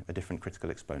see a different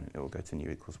critical exponent. It will go to nu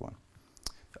equals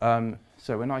 1.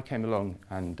 So when I came along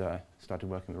and started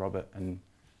working with Robert and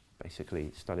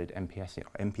basically started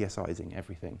MPSizing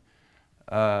everything,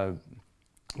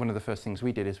 one of the first things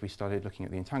we did is we started looking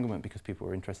at the entanglement, because people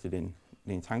were interested in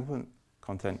the entanglement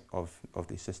content of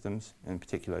these systems. In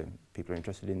particular, people are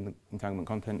interested in the entanglement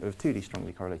content of 2D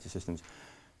strongly correlated systems.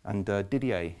 And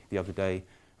Didier, the other day,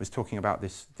 was talking about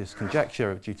this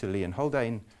conjecture due to Lee and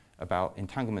Haldane about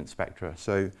entanglement spectra.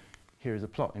 So here is a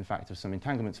plot, in fact, of some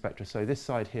entanglement spectra. So this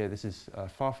side here, this is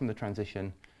far from the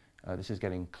transition. This is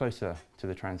getting closer to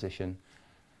the transition.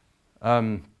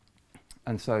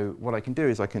 And so what I can do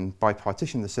is I can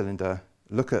bipartition the cylinder,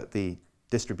 look at the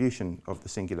distribution of the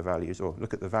singular values, or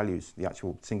look at the values, the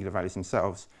actual singular values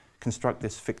themselves, construct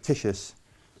this fictitious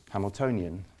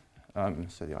Hamiltonian.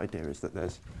 So the idea is that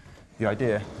there's the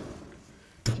idea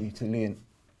due to Lee and...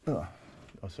 Oh,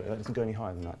 sorry, that doesn't go any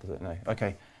higher than that, does it? No.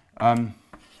 OK.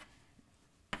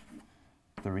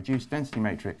 The reduced density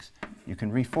matrix, you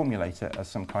can reformulate it as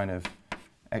some kind of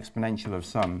exponential of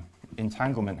some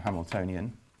entanglement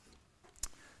Hamiltonian.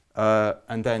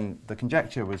 And then the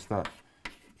conjecture was that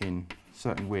in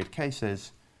certain weird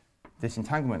cases, this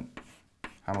entanglement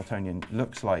Hamiltonian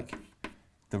looks like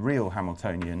the real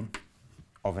Hamiltonian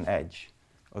of an edge,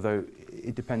 although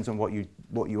it depends on what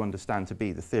you understand to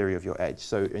be the theory of your edge.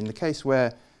 So in the case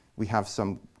where we have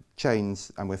some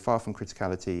chains and we're far from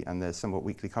criticality and they're somewhat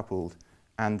weakly coupled,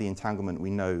 and the entanglement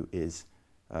we know is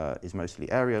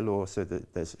mostly area law, so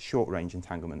that there's short-range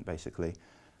entanglement, basically.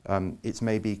 It's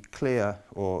maybe clear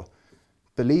or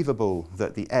believable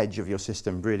that the edge of your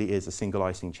system really is a single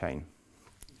Ising chain.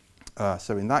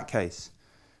 So in that case,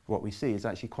 what we see is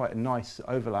actually quite a nice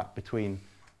overlap between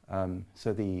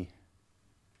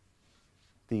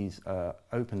these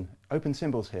open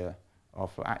symbols here are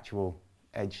for actual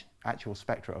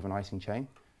spectra of an Ising chain,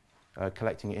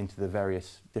 collecting it into the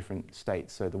various different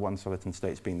states. So the one soliton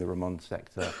states being the Ramond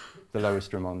sector, the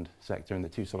lowest Ramond sector, and the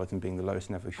two soliton being the lowest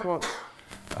Neveu-Schwarz.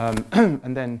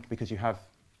 And then, because you have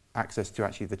access to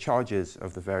actually the charges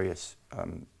of the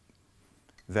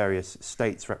various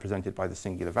states represented by the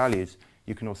singular values,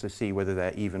 you can also see whether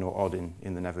they're even or odd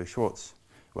in the Neveu-Schwarz.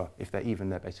 Well, if they're even,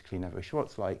 they're basically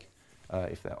Neveu-Schwarz-like.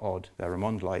 If they're odd, they're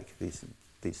Ramond-like, these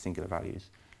singular values.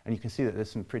 And you can see that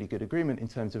there's some pretty good agreement in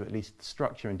terms of at least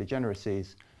structure and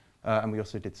degeneracies. And we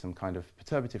also did some kind of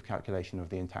perturbative calculation of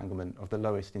the entanglement, of the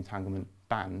lowest entanglement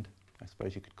band, I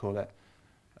suppose you could call it.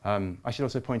 I should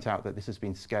also point out that this has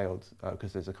been scaled,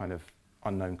 because there's a kind of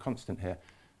unknown constant here.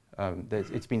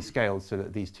 It's been scaled so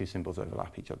that these two symbols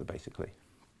overlap each other, basically.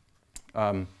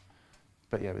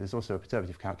 but yeah, there's also a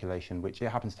perturbative calculation, which it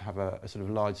happens to have a sort of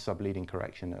large subleading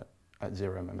correction at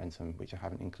 0 momentum, which I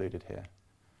haven't included here.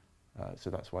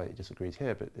 So that's why it disagrees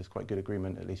here, but there's quite good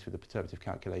agreement, at least with the perturbative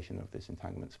calculation of this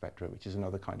entanglement spectra, which is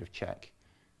another kind of check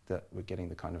that we're getting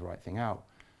the kind of right thing out.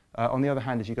 On the other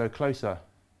hand, as you go closer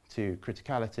to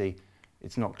criticality,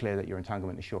 it's not clear that your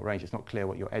entanglement is short range. It's not clear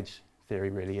what your edge theory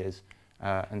really is,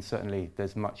 and certainly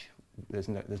there's not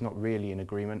really an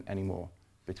agreement anymore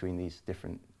between these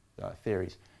different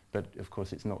theories. But of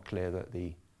course, it's not clear that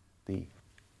the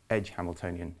edge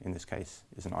Hamiltonian in this case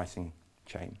is an Ising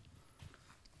chain.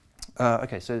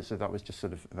 Okay, so that was just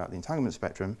sort of about the entanglement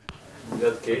spectrum. In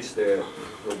that case,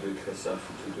 probably it has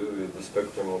something to do with the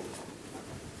spectrum of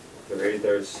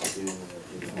operators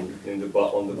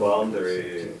on the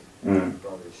boundary.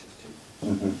 Boundary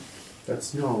system.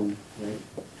 That's known, right?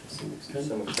 To some extent.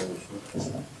 Some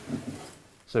extent.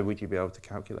 So would you be able to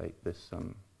calculate this,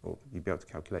 or you'd be able to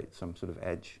calculate some sort of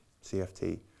edge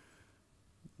CFT?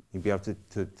 You'd be able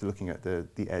to looking at the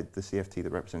CFT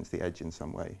that represents the edge in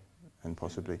some way, and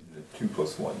possibly the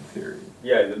 2+1 theory.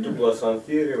 Yeah, the 2+1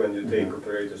 theory, when you take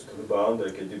operators to the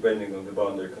boundary, depending on the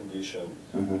boundary condition,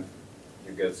 you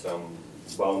get some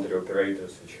boundary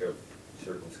operators which have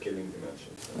certain scaling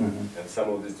dimensions, and some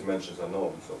of these dimensions are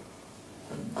known. So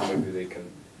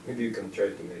maybe you can try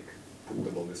to put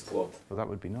them on this plot. Well, that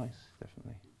would be nice,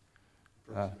 definitely.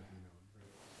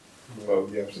 Well,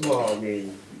 yes. Well, I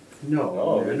mean,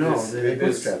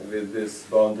 with this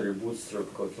boundary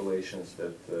bootstrap calculations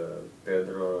that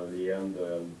Pedro,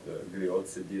 Leandro, and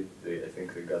Gliozzi did, I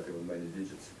think they got even many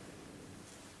digits.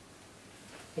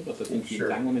 But I think the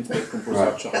entanglement spectrum for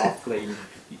such a half plane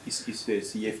is the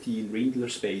CFT in Rindler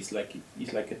space,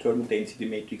 is like a thermal density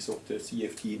matrix of the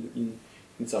CFT in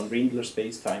some Rindler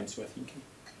space time. So I think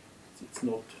it's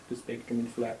not the spectrum in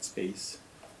flat space,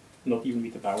 not even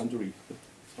with a boundary, but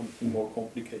something more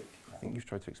complicated. I think you've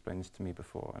tried to explain this to me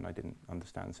before, and I didn't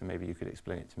understand. So maybe you could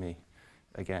explain it to me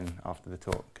again after the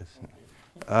talk.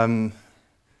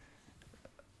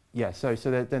 Yeah. So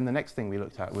then the next thing we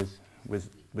looked at was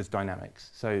dynamics.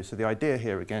 So the idea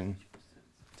here again,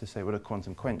 to say what a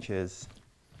quantum quench is.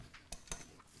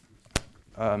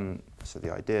 So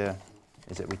the idea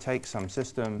is that we take some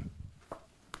system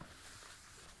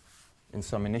in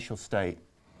some initial state,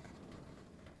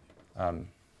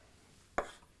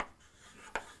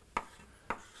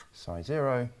 psi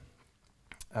 0,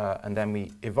 and then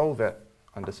we evolve it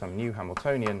under some new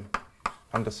Hamiltonian,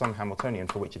 under some Hamiltonian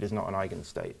for which it is not an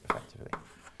eigenstate, effectively.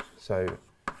 So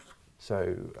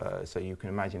you can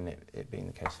imagine it being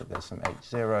the case that there's some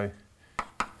H0,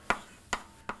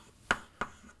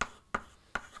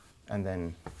 and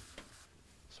then,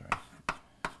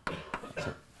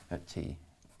 at t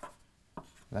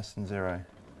less than 0,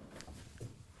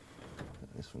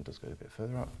 this one does go a bit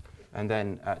further up, and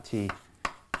then at t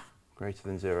greater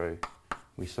than 0,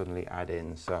 we suddenly add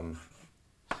in some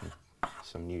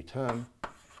new term.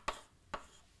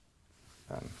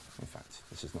 In fact,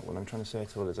 this is not what I'm trying to say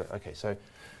at all, is it? Okay, so what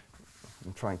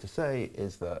I'm trying to say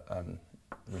is that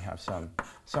we have some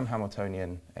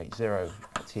Hamiltonian H0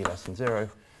 at t less than 0,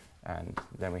 and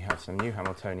then we have some new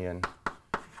Hamiltonian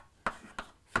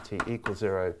for t equals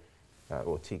 0,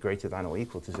 or t greater than or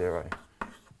equal to 0.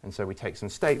 And so we take some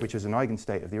state, which is an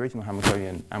eigenstate of the original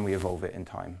Hamiltonian, and we evolve it in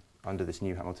time under this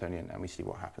new Hamiltonian, and we see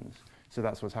what happens. So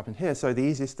that's what's happened here. So the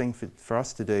easiest thing for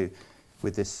us to do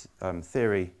with this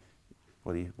theory,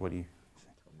 what do you say?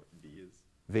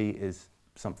 V is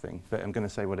something, but I'm going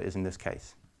to say what it is in this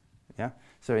case. Yeah.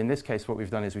 So in this case, what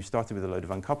we've done is we've started with a load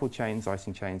of uncoupled chains,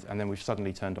 Ising chains, and then we've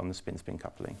suddenly turned on the spin-spin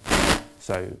coupling.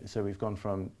 So we've gone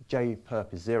from J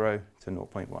perp is 0 to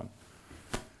 0.1.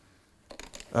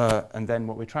 And then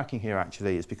what we're tracking here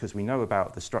actually is, because we know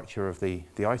about the structure of the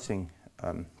Ising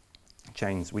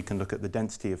chains, we can look at the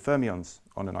density of fermions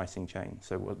on an Ising chain.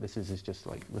 So what this is just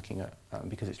like looking at,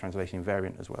 because it's translation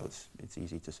invariant as well, it's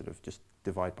easy to sort of just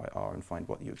divide by R and find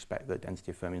what you expect the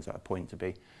density of fermions at a point to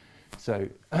be. So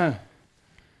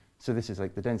so this is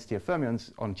like the density of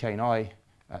fermions on chain I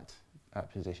at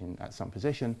some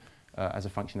position as a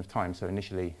function of time. So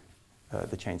initially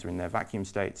the chains are in their vacuum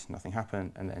states, nothing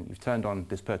happened, and then you've turned on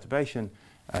this perturbation,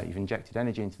 you've injected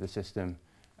energy into the system,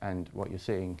 and what you're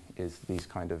seeing is these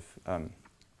kind of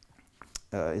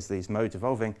these modes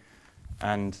evolving.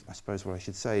 And I suppose what I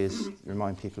should say is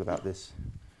remind people about this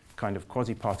kind of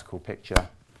quasi-particle picture.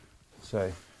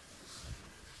 So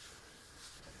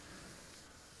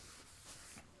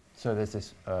there's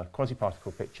this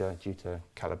quasi-particle picture due to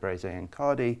Calabrese and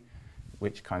Cardi,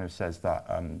 which kind of says that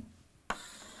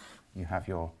you have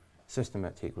your system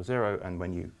at t equals 0, and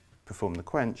when you perform the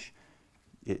quench,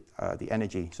 the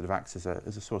energy sort of acts as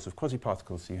a source of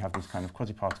quasiparticles. So you have these kind of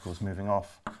quasiparticles moving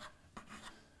off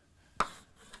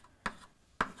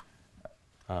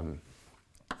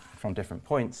from different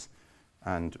points.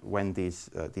 And when these,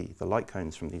 the light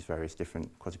cones from these various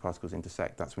different quasiparticles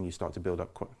intersect, that's when you start to build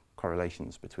up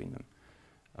correlations between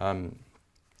them.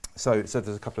 So there's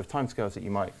a couple of timescales that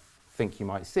you might think you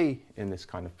might see in this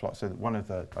kind of plot. So one of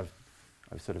the, I've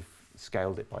sort of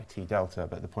scaled it by t delta,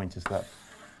 but the point is that,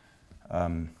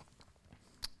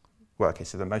 well, okay,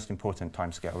 so the most important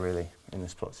timescale really in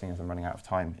this plot, seeing as I'm running out of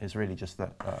time, is really just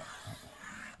that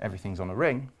everything's on a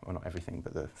ring, or not everything,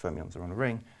 but the fermions are on a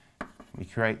ring. We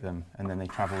create them, and then they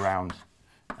travel around,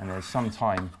 and there's some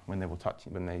time when they will touch,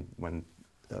 when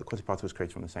quasiparticles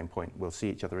created from the same point will see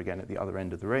each other again at the other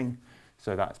end of the ring.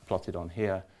 So that's plotted on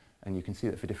here, and you can see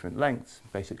that for different lengths,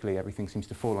 basically everything seems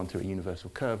to fall onto a universal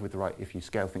curve with the right, if you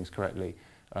scale things correctly,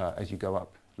 as you go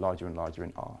up larger and larger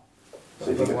in R.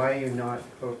 So but why are you not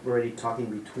already talking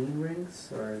between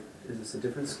rings, or is this a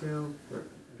different scale? Or?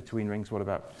 Between rings, what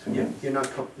about? You're not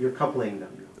you're coupling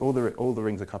them. All the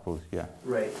rings are coupled, yeah.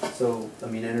 Right. So I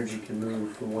mean, energy can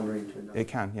move from one ring to another. It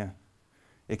can, yeah.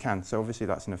 It can. So obviously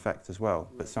that's an effect as well.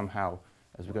 But somehow,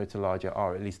 as we go to larger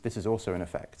R, at least this is also an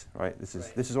effect, right? This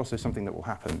is also something that will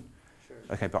happen. Sure.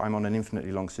 Okay, but I'm on an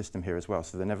infinitely long system here as well,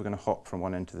 so they're never going to hop from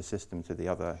one end of the system to the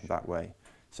other that way.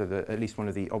 So at least one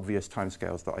of the obvious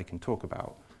timescales that I can talk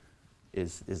about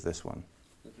is this one.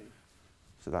 Okay.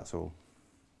 So that's all.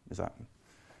 Is that?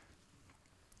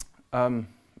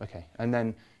 Okay, and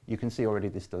then you can see already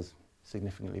this does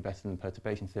significantly better than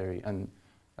perturbation theory, and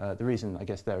the reason I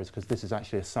guess there is because this is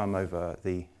actually a sum over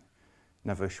the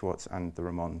Navier-Schwarz and the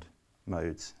Ramond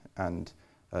modes, and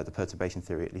the perturbation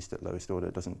theory, at least at lowest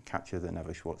order, doesn't capture the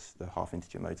Navier-Schwarz, the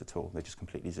half-integer modes at all. They're just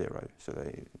completely zero.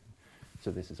 So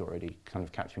this is already kind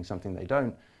of capturing something they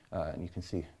don't, and you can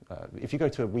see if you go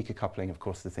to a weaker coupling, of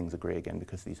course the things agree again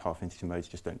because these half-integer modes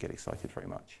just don't get excited very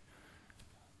much.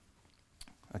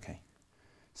 Okay,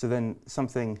 so then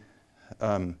something,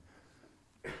 sort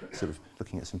of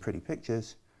looking at some pretty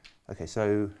pictures. Okay,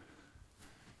 so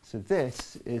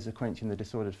this is a quench in the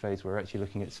disordered phase where we're actually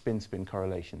looking at spin-spin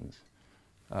correlations.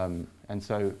 And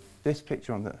so this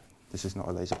picture on the, this is not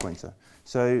a laser pointer.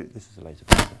 So this is a laser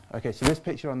pointer. Okay, so this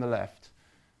picture on the left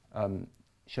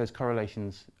shows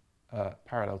correlations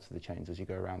parallel to the chains as you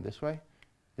go around this way.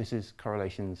 This is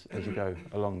correlations as you go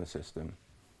along the system.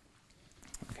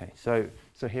 Okay, so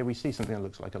here we see something that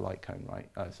looks like a light cone, right?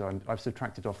 So I've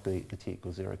subtracted off the t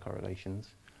equals 0 correlations,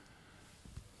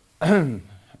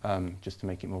 just to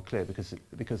make it more clear,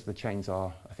 because the chains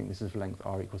are, I think this is length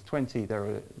r equals 20, there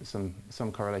are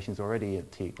some correlations already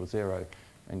at t equals 0,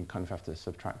 and you kind of have to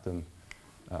subtract them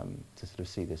to sort of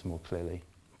see this more clearly.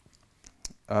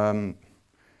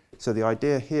 So the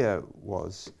idea here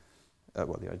was,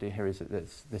 well, the idea here is that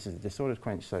this is a disordered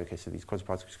quench. So, okay, so these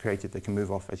quasiparticles created, they can move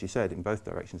off, as you said, in both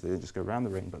directions. They don't just go around the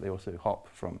ring, but they also hop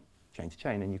from chain to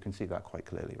chain, and you can see that quite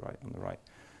clearly, right, on the right.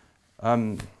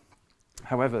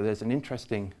 However, there's an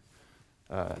interesting,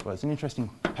 it's an interesting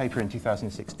paper in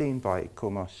 2016 by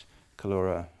Kormos,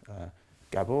 Kalora,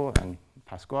 Gabor, and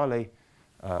Pasquale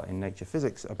in Nature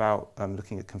Physics about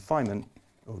looking at confinement,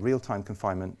 or real-time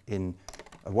confinement, in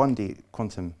a 1D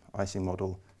quantum Ising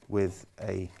model with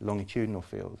a longitudinal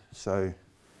field. So,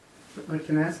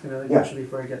 can I ask another question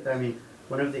before I get there? I mean,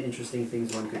 one of the interesting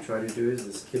things one could try to do is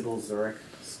this Kibble-Zurich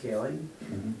scaling.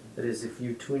 Mm-hmm. That is, if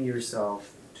you tune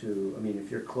yourself to, I mean, if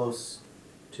you're close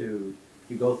to,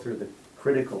 you go through the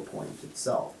critical point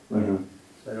itself. Right? Mm-hmm.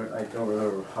 So I don't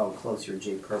remember how close your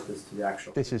J perp is to the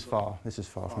actual. This is far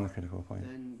from the critical point.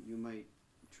 Then you might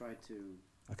try to.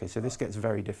 Okay, so this gets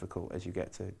very difficult as you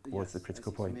get towards the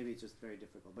critical point. So maybe it's just very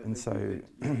difficult. But and so, you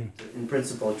could, in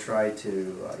principle, try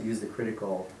to use the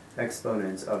critical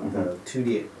exponents of the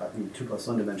 2D,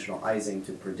 2+1 dimensional Ising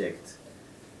to predict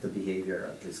the behavior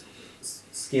of this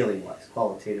scaling-wise,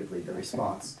 qualitatively, the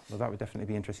response. Well, that would definitely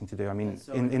be interesting to do. I mean,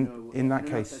 so, in that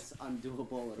case, that's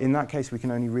undoable. In that case, we can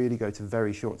only really go to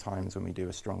very short times when we do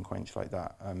a strong quench like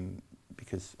that,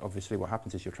 because obviously what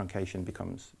happens is your truncation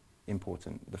becomes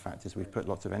important. The fact is we've put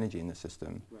lots of energy in the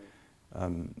system,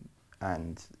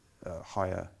 and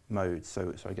higher modes.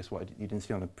 So I guess what you didn't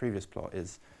see on the previous plot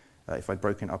is if I'd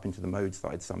broken up into the modes that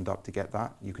I'd summed up to get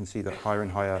that, you can see that higher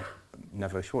and higher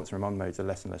Navier-Schwarz and Ramond modes are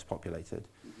less and less populated.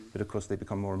 But of course they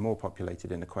become more and more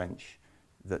populated in a quench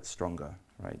that's stronger,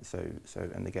 right? So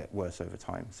and they get worse over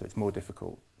time. So it's more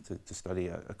difficult to study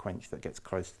a quench that gets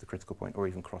close to the critical point or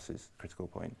even crosses the critical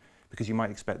point, because you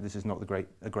might expect this is not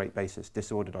a great basis.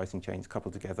 Disordered Ising chains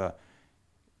coupled together,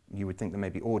 you would think that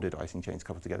maybe ordered Ising chains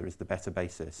coupled together is the better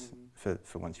basis for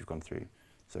once you've gone through.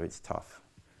 So it's tough.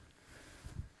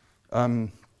 Yeah,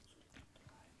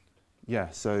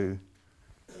 so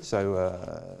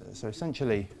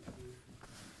essentially,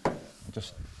 I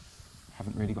just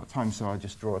haven't really got time, so I'll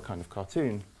just draw a kind of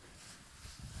cartoon.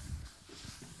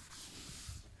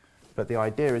 But the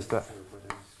idea is that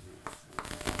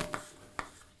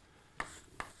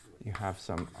you have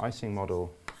some icing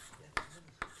model,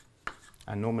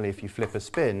 and normally if you flip a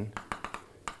spin,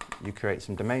 you create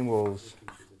some domain walls.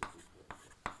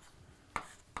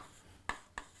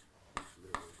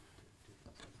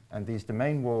 And these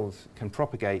domain walls can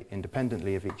propagate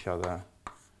independently of each other.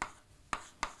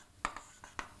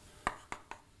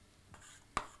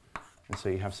 And so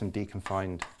you have some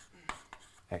deconfined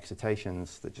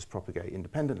excitations that just propagate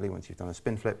independently once you've done a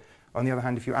spin flip. On the other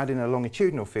hand, if you add in a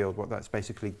longitudinal field, what that's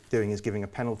basically doing is giving a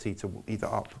penalty to either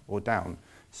up or down.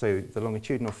 So the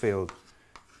longitudinal field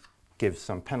gives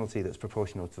some penalty that's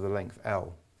proportional to the length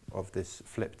L of this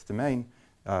flipped domain,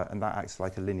 and that acts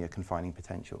like a linear confining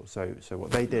potential. So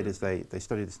what they did is they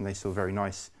studied this, and they saw very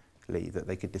nicely that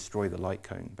they could destroy the light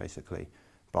cone, basically,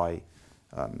 by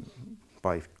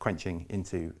quenching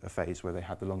into a phase where they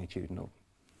had the longitudinal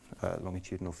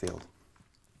field.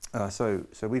 So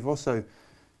we've also,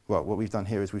 well, what we've done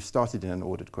here is we've started in an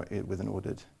ordered with an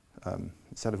ordered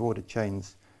set of ordered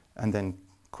chains, and then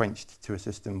quenched to a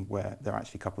system where they're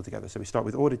actually coupled together. So we start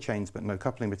with ordered chains but no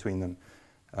coupling between them,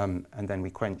 and then we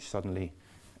quench suddenly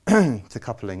to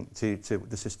coupling to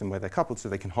the system where they're coupled, so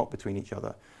they can hop between each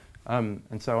other.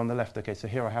 And so on the left, okay, so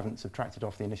here I haven't subtracted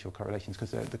off the initial correlations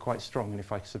because they're quite strong, and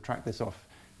if I subtract this off,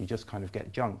 you just kind of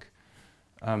get junk.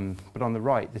 But on the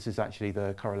right, this is actually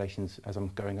the correlations as I'm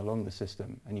going along the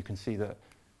system, and you can see that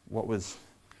what was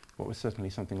certainly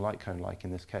something light cone-like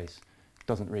in this case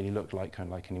doesn't really look light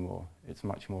cone-like anymore. It's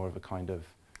much more of a kind of,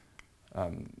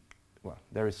 well,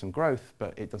 there is some growth,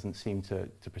 but it doesn't seem to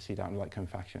proceed out in light cone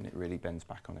fashion. It really bends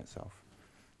back on itself.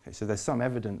 Okay, so there's some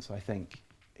evidence, I think,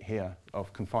 here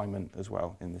of confinement as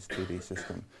well in this 2D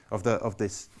system, of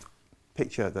this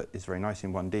picture that is very nice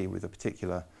in 1D with a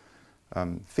particular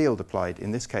field applied.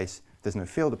 In this case, there's no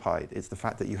field applied. It's the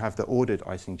fact that you have the ordered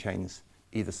icing chains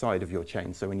either side of your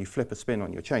chain. So when you flip a spin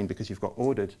on your chain, because you've got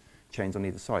ordered chains on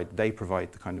either side, they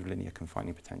provide the kind of linear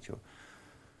confining potential.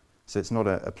 So it's not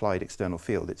an applied external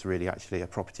field. It's really actually a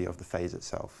property of the phase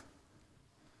itself.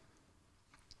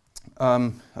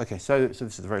 Okay, so this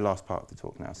is the very last part of the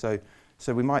talk now. So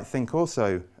we might think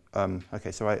also,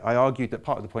 okay, so I argued that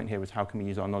part of the point here was how can we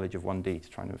use our knowledge of 1D to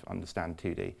try and understand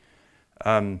 2D.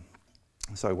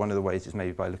 So one of the ways is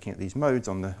maybe by looking at these modes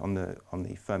on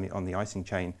the icing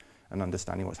chain and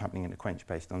understanding what's happening in the quench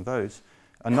based on those.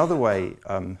 Another way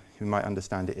we might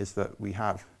understand it is that we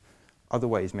have other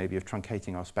ways maybe of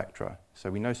truncating our spectra. So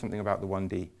we know something about the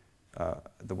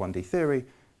 1D theory.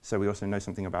 So we also know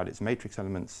something about its matrix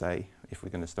elements, say, if we're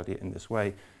going to study it in this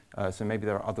way. So maybe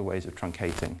there are other ways of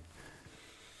truncating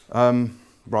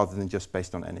rather than just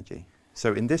based on energy.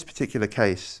 So in this particular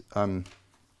case,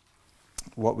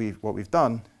 what we've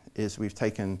done is we've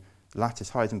taken lattice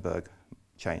Heisenberg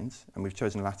chains, and we've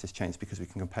chosen lattice chains because we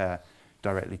can compare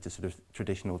directly to sort of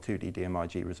traditional 2D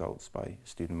DMRG results by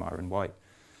Studemeyer and White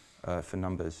for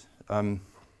numbers.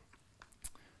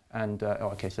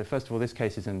 Okay, so first of all, this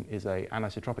case is an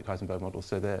anisotropic Heisenberg model,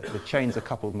 so the chains are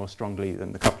coupled more strongly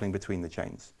than the coupling between the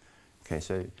chains. Okay,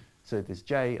 so there's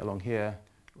J along here,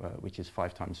 which is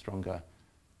 5 times stronger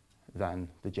than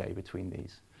the J between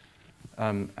these.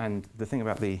 And the thing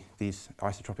about these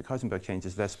isotropic Heisenberg chains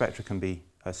is their spectra can be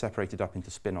separated up into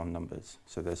spin-on numbers.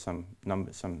 So there's some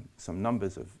numbers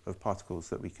of particles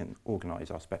that we can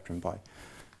organize our spectrum by.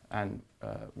 And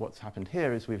what's happened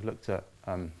here is we've looked at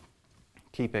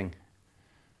keeping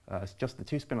just the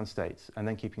 2 spin-on states, and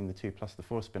then keeping the 2 plus the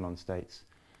 4 spin-on states,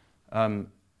 and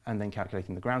then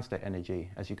calculating the ground state energy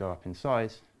as you go up in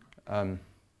size.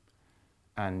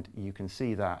 And you can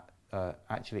see that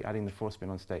actually adding the 4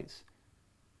 spin-on states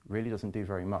really doesn't do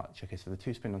very much. Okay, so the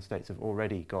 2 spin-on states have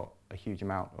already got a huge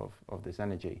amount of this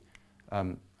energy.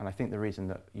 And I think the reason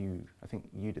that I think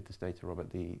you did this data,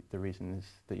 Robert, the reason is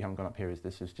that you haven't gone up here is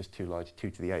this is just too large. 2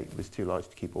 to the 8 was too large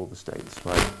to keep all the states,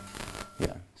 right?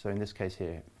 Yeah, so in this case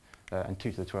here, and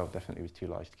 2 to the 12 definitely was too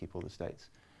large to keep all the states.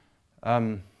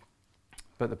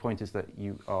 But the point is that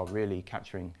you are really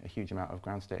capturing a huge amount of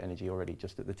ground state energy already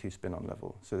just at the 2 spin-on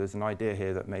level. So there's an idea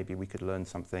here that maybe we could learn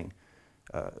something,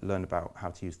 learn about how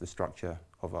to use the structure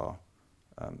of our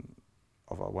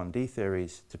 1D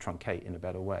theories to truncate in a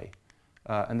better way.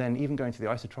 And then even going to the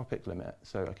isotropic limit,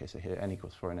 so okay, so here n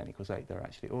equals 4 and n equals 8, they're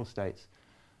actually all states.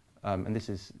 And this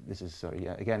is so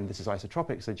yeah, again, this is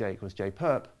isotropic, so j equals j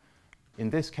perp. In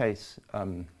this case,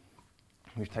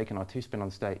 we've taken our 2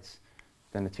 spin-on states,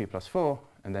 then the 2 plus 4,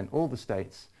 and then all the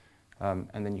states,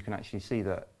 And then you can actually see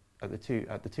that at the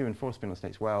 2 and 4 spinel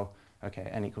states, well, okay,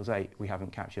 n equals 8, we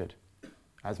haven't captured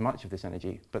as much of this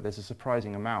energy, but there's a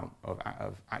surprising amount of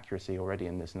accuracy already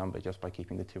in this number just by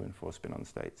keeping the 2 and 4 spin-on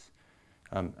states.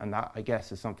 And that, I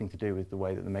guess, has something to do with the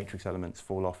way that the matrix elements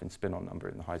fall off in spin-on number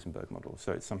in the Heisenberg model.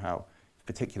 So it's somehow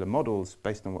particular models,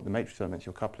 based on what the matrix elements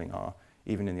you're coupling are,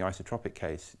 even in the isotropic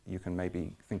case, you can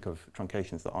maybe think of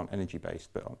truncations that aren't energy-based,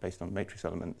 but are based on matrix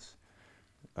elements,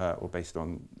 or based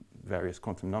on various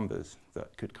quantum numbers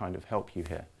that could kind of help you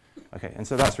here. Okay, and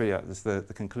so that's really that's the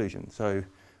conclusion. So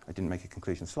I didn't make a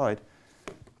conclusion slide,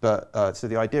 but so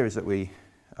the idea is that we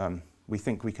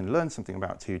think we can learn something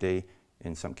about 2D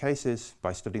in some cases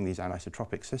by studying these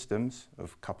anisotropic systems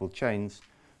of coupled chains.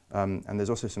 And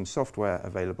there's also some software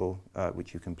available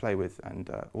which you can play with, and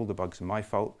all the bugs are my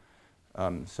fault.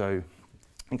 So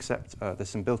except there's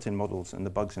some built-in models, and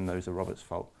the bugs in those are Robert's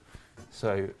fault.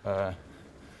 So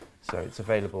so it's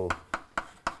available.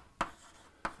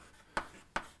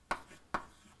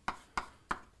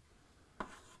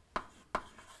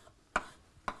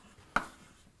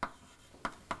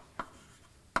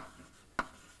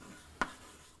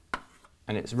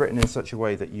 And it's written in such a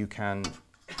way that you can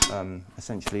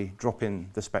essentially drop in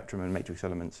the spectrum and matrix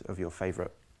elements of your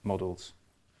favorite models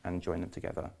and join them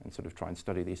together and sort of try and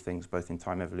study these things both in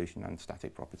time evolution and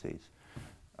static properties.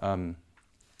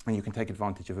 And you can take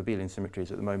advantage of abelian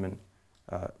symmetries at the moment.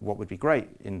 What would be great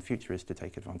in the future is to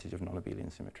take advantage of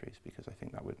non-abelian symmetries, because I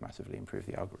think that would massively improve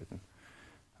the algorithm.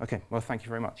 Okay, well, thank you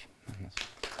very much.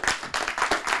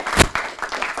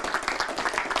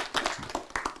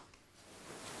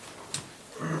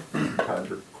 Time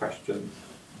for questions.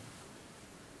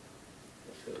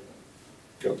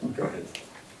 Go ahead.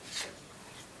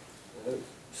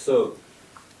 So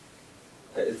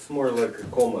it's more like a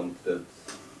comment that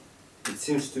it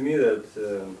seems to me that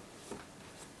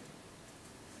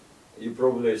you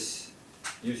probably,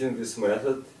 using this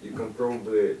method, you can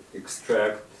probably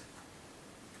extract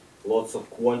lots of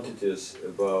quantities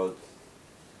about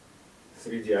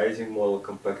 3D Ising model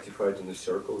compactified in a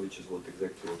circle, which is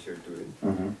exactly what you're doing.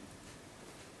 Mm-hmm.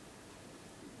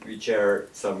 Which are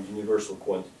some universal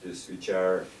quantities which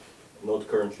are not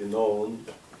currently known,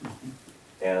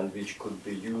 and which could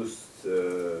be used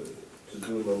to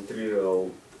do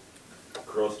non-trivial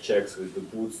cross-checks with the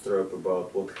bootstrap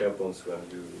about what happens when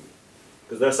you...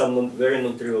 Because there are some very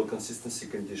non-trivial consistency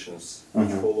conditions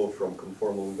which follow from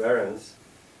conformal invariance,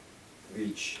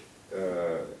 which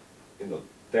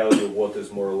tell you what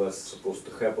is more or less supposed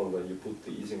to happen when you put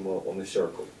the Ising model on a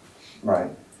circle. Right.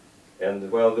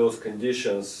 And well, those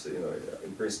conditions,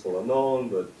 in principle are known,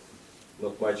 but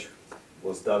not much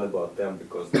was done about them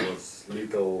because there was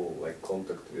little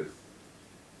contact with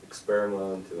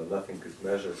experiment, nothing is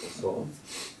measured and so on.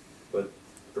 But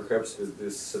perhaps with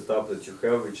this setup that you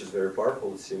have, which is very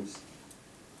powerful, it seems,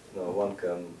 one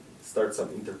can start some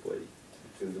interplay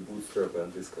between the bootstrap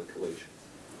and these calculations.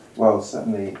 Well,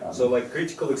 certainly. So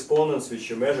critical exponents which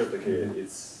you measured, okay,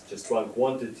 it's just one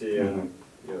quantity and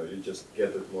you just get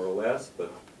it more or less,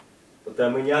 but there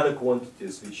are many other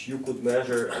quantities which you could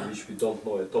measure and which we don't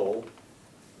know at all,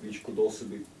 which could also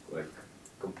be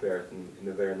compared in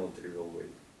a very non-trivial way.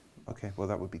 Okay, well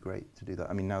that would be great to do that.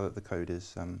 I mean, now that the code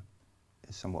is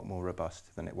somewhat more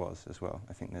robust than it was as well,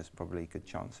 I think there's probably a good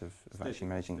chance of actually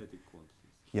measuring. Static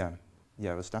quantities.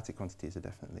 Yeah. Well, static quantities are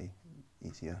definitely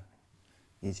easier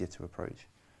to approach.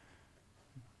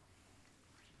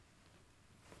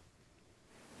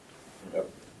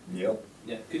 Yep.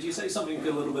 Yeah. Could you say something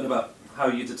a little bit about how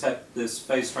you detect this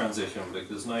phase transition?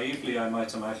 Because naively, I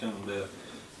might imagine the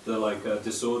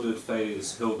disordered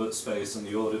phase Hilbert space and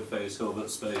the ordered phase Hilbert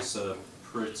space are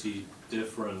pretty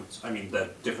different. I mean,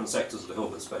 they're different sectors of the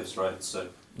Hilbert space, right? So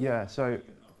yeah. So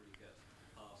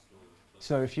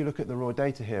if you look at the raw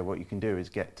data here, what you can do is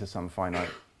get to some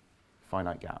finite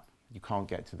gap. You can't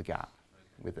get to the gap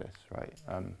with this, right?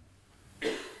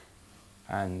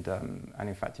 And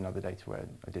in fact, in other data where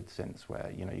I did since,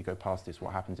 where you go past this,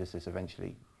 what happens is this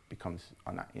eventually becomes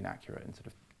inaccurate and sort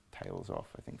of tails off.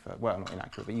 I think well, not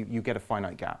inaccurate, but you get a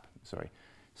finite gap. Sorry,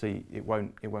 so it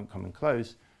won't come and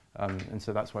close, and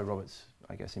so that's why Roberts,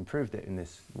 I guess, improved it in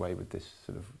this way with this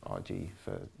sort of RG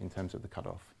in terms of the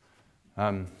cutoff.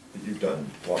 You've done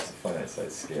lots of finite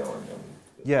size scaling.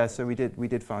 Yeah, so we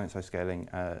did finite size scaling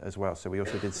as well. So we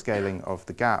also did scaling of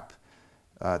the gap,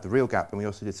 the real gap, and we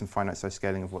also did some finite size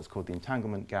scaling of what's called the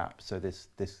entanglement gap. So this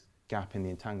gap in the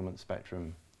entanglement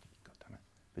spectrum,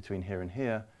 between here and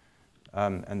here,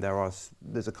 and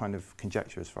there's a kind of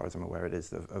conjecture, as far as I'm aware, it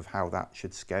is of how that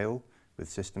should scale with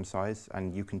system size,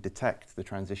 and you can detect the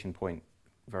transition point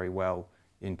very well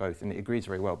in both, and it agrees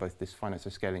very well both this finite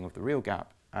size scaling of the real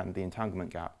gap and the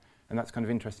entanglement gap. And that's kind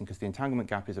of interesting because the entanglement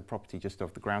gap is a property just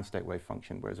of the ground state wave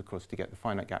function, whereas of course to get the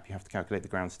finite gap you have to calculate the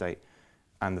ground state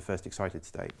and the first excited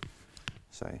state.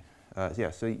 So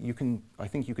yeah, so you can, I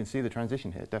think you can see the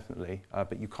transition here definitely,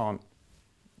 but you can't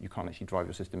actually drive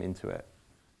your system into it.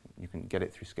 You can get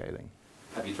it through scaling.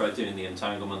 Have you tried doing the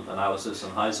entanglement analysis in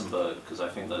Heisenberg? Because I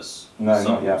think there's not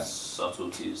some yet.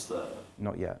 subtleties there.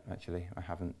 Not yet, actually. I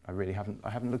haven't. I really haven't. I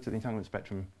haven't looked at the entanglement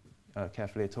spectrum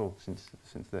carefully at all since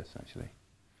this, actually.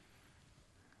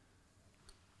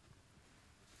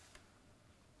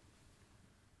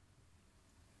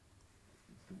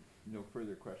 No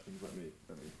further questions.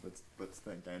 Let's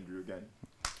thank Andrew again.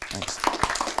 Thanks.